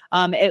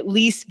at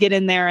least get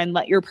in there and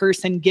let your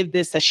person give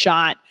this a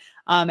shot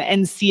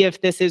and see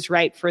if this is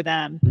right for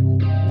them.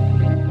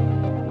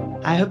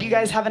 I hope you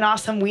guys have an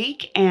awesome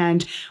week,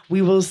 and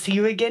we will see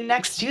you again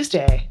next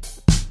Tuesday.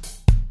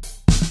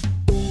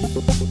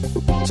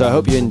 So I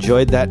hope you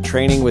enjoyed that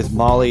training with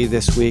Molly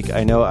this week.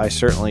 I know I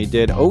certainly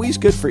did. Always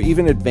good for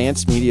even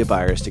advanced media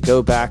buyers to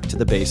go back to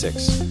the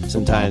basics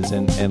sometimes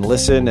and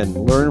listen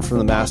and learn from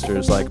the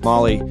masters like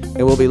Molly.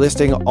 And we'll be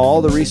listing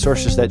all the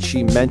resources that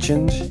she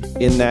mentioned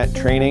in that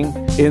training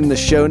in the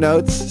show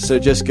notes. So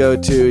just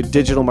go to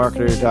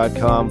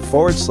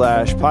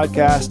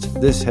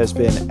digitalmarketer.com/podcast. This has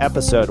been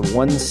episode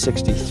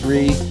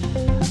 163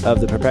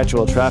 of the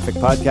Perpetual Traffic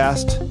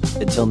Podcast.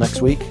 Until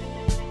next week,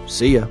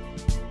 see ya.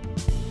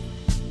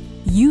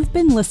 You've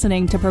been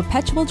listening to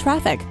Perpetual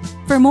Traffic.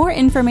 For more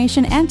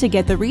information and to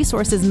get the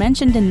resources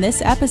mentioned in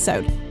this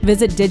episode,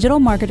 visit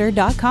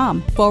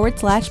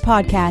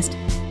digitalmarketer.com/podcast.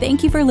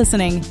 Thank you for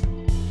listening.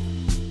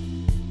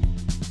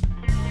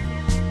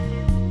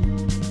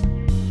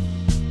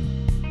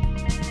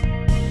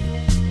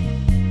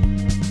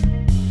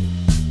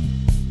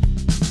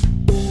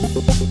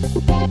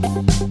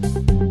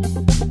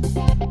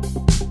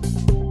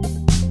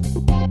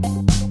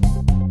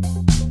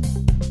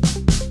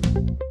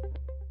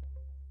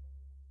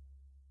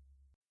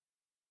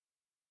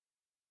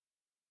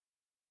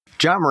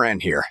 John Moran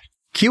here.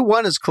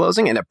 Q1 is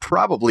closing and it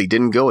probably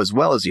didn't go as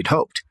well as you'd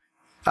hoped.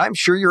 I'm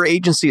sure your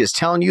agency is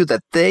telling you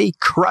that they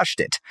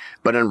crushed it,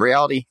 but in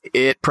reality,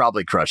 it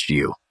probably crushed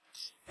you.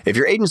 If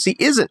your agency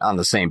isn't on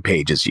the same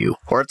page as you,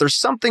 or if there's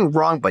something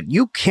wrong but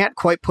you can't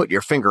quite put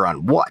your finger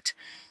on what,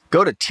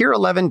 go to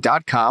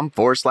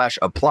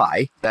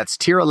tier11.com/apply. That's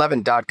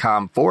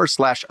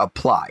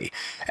tier11.com/apply.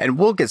 And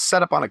we'll get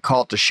set up on a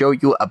call to show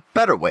you a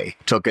better way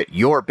to look at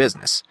your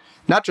business,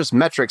 not just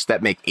metrics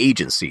that make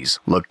agencies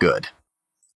look good.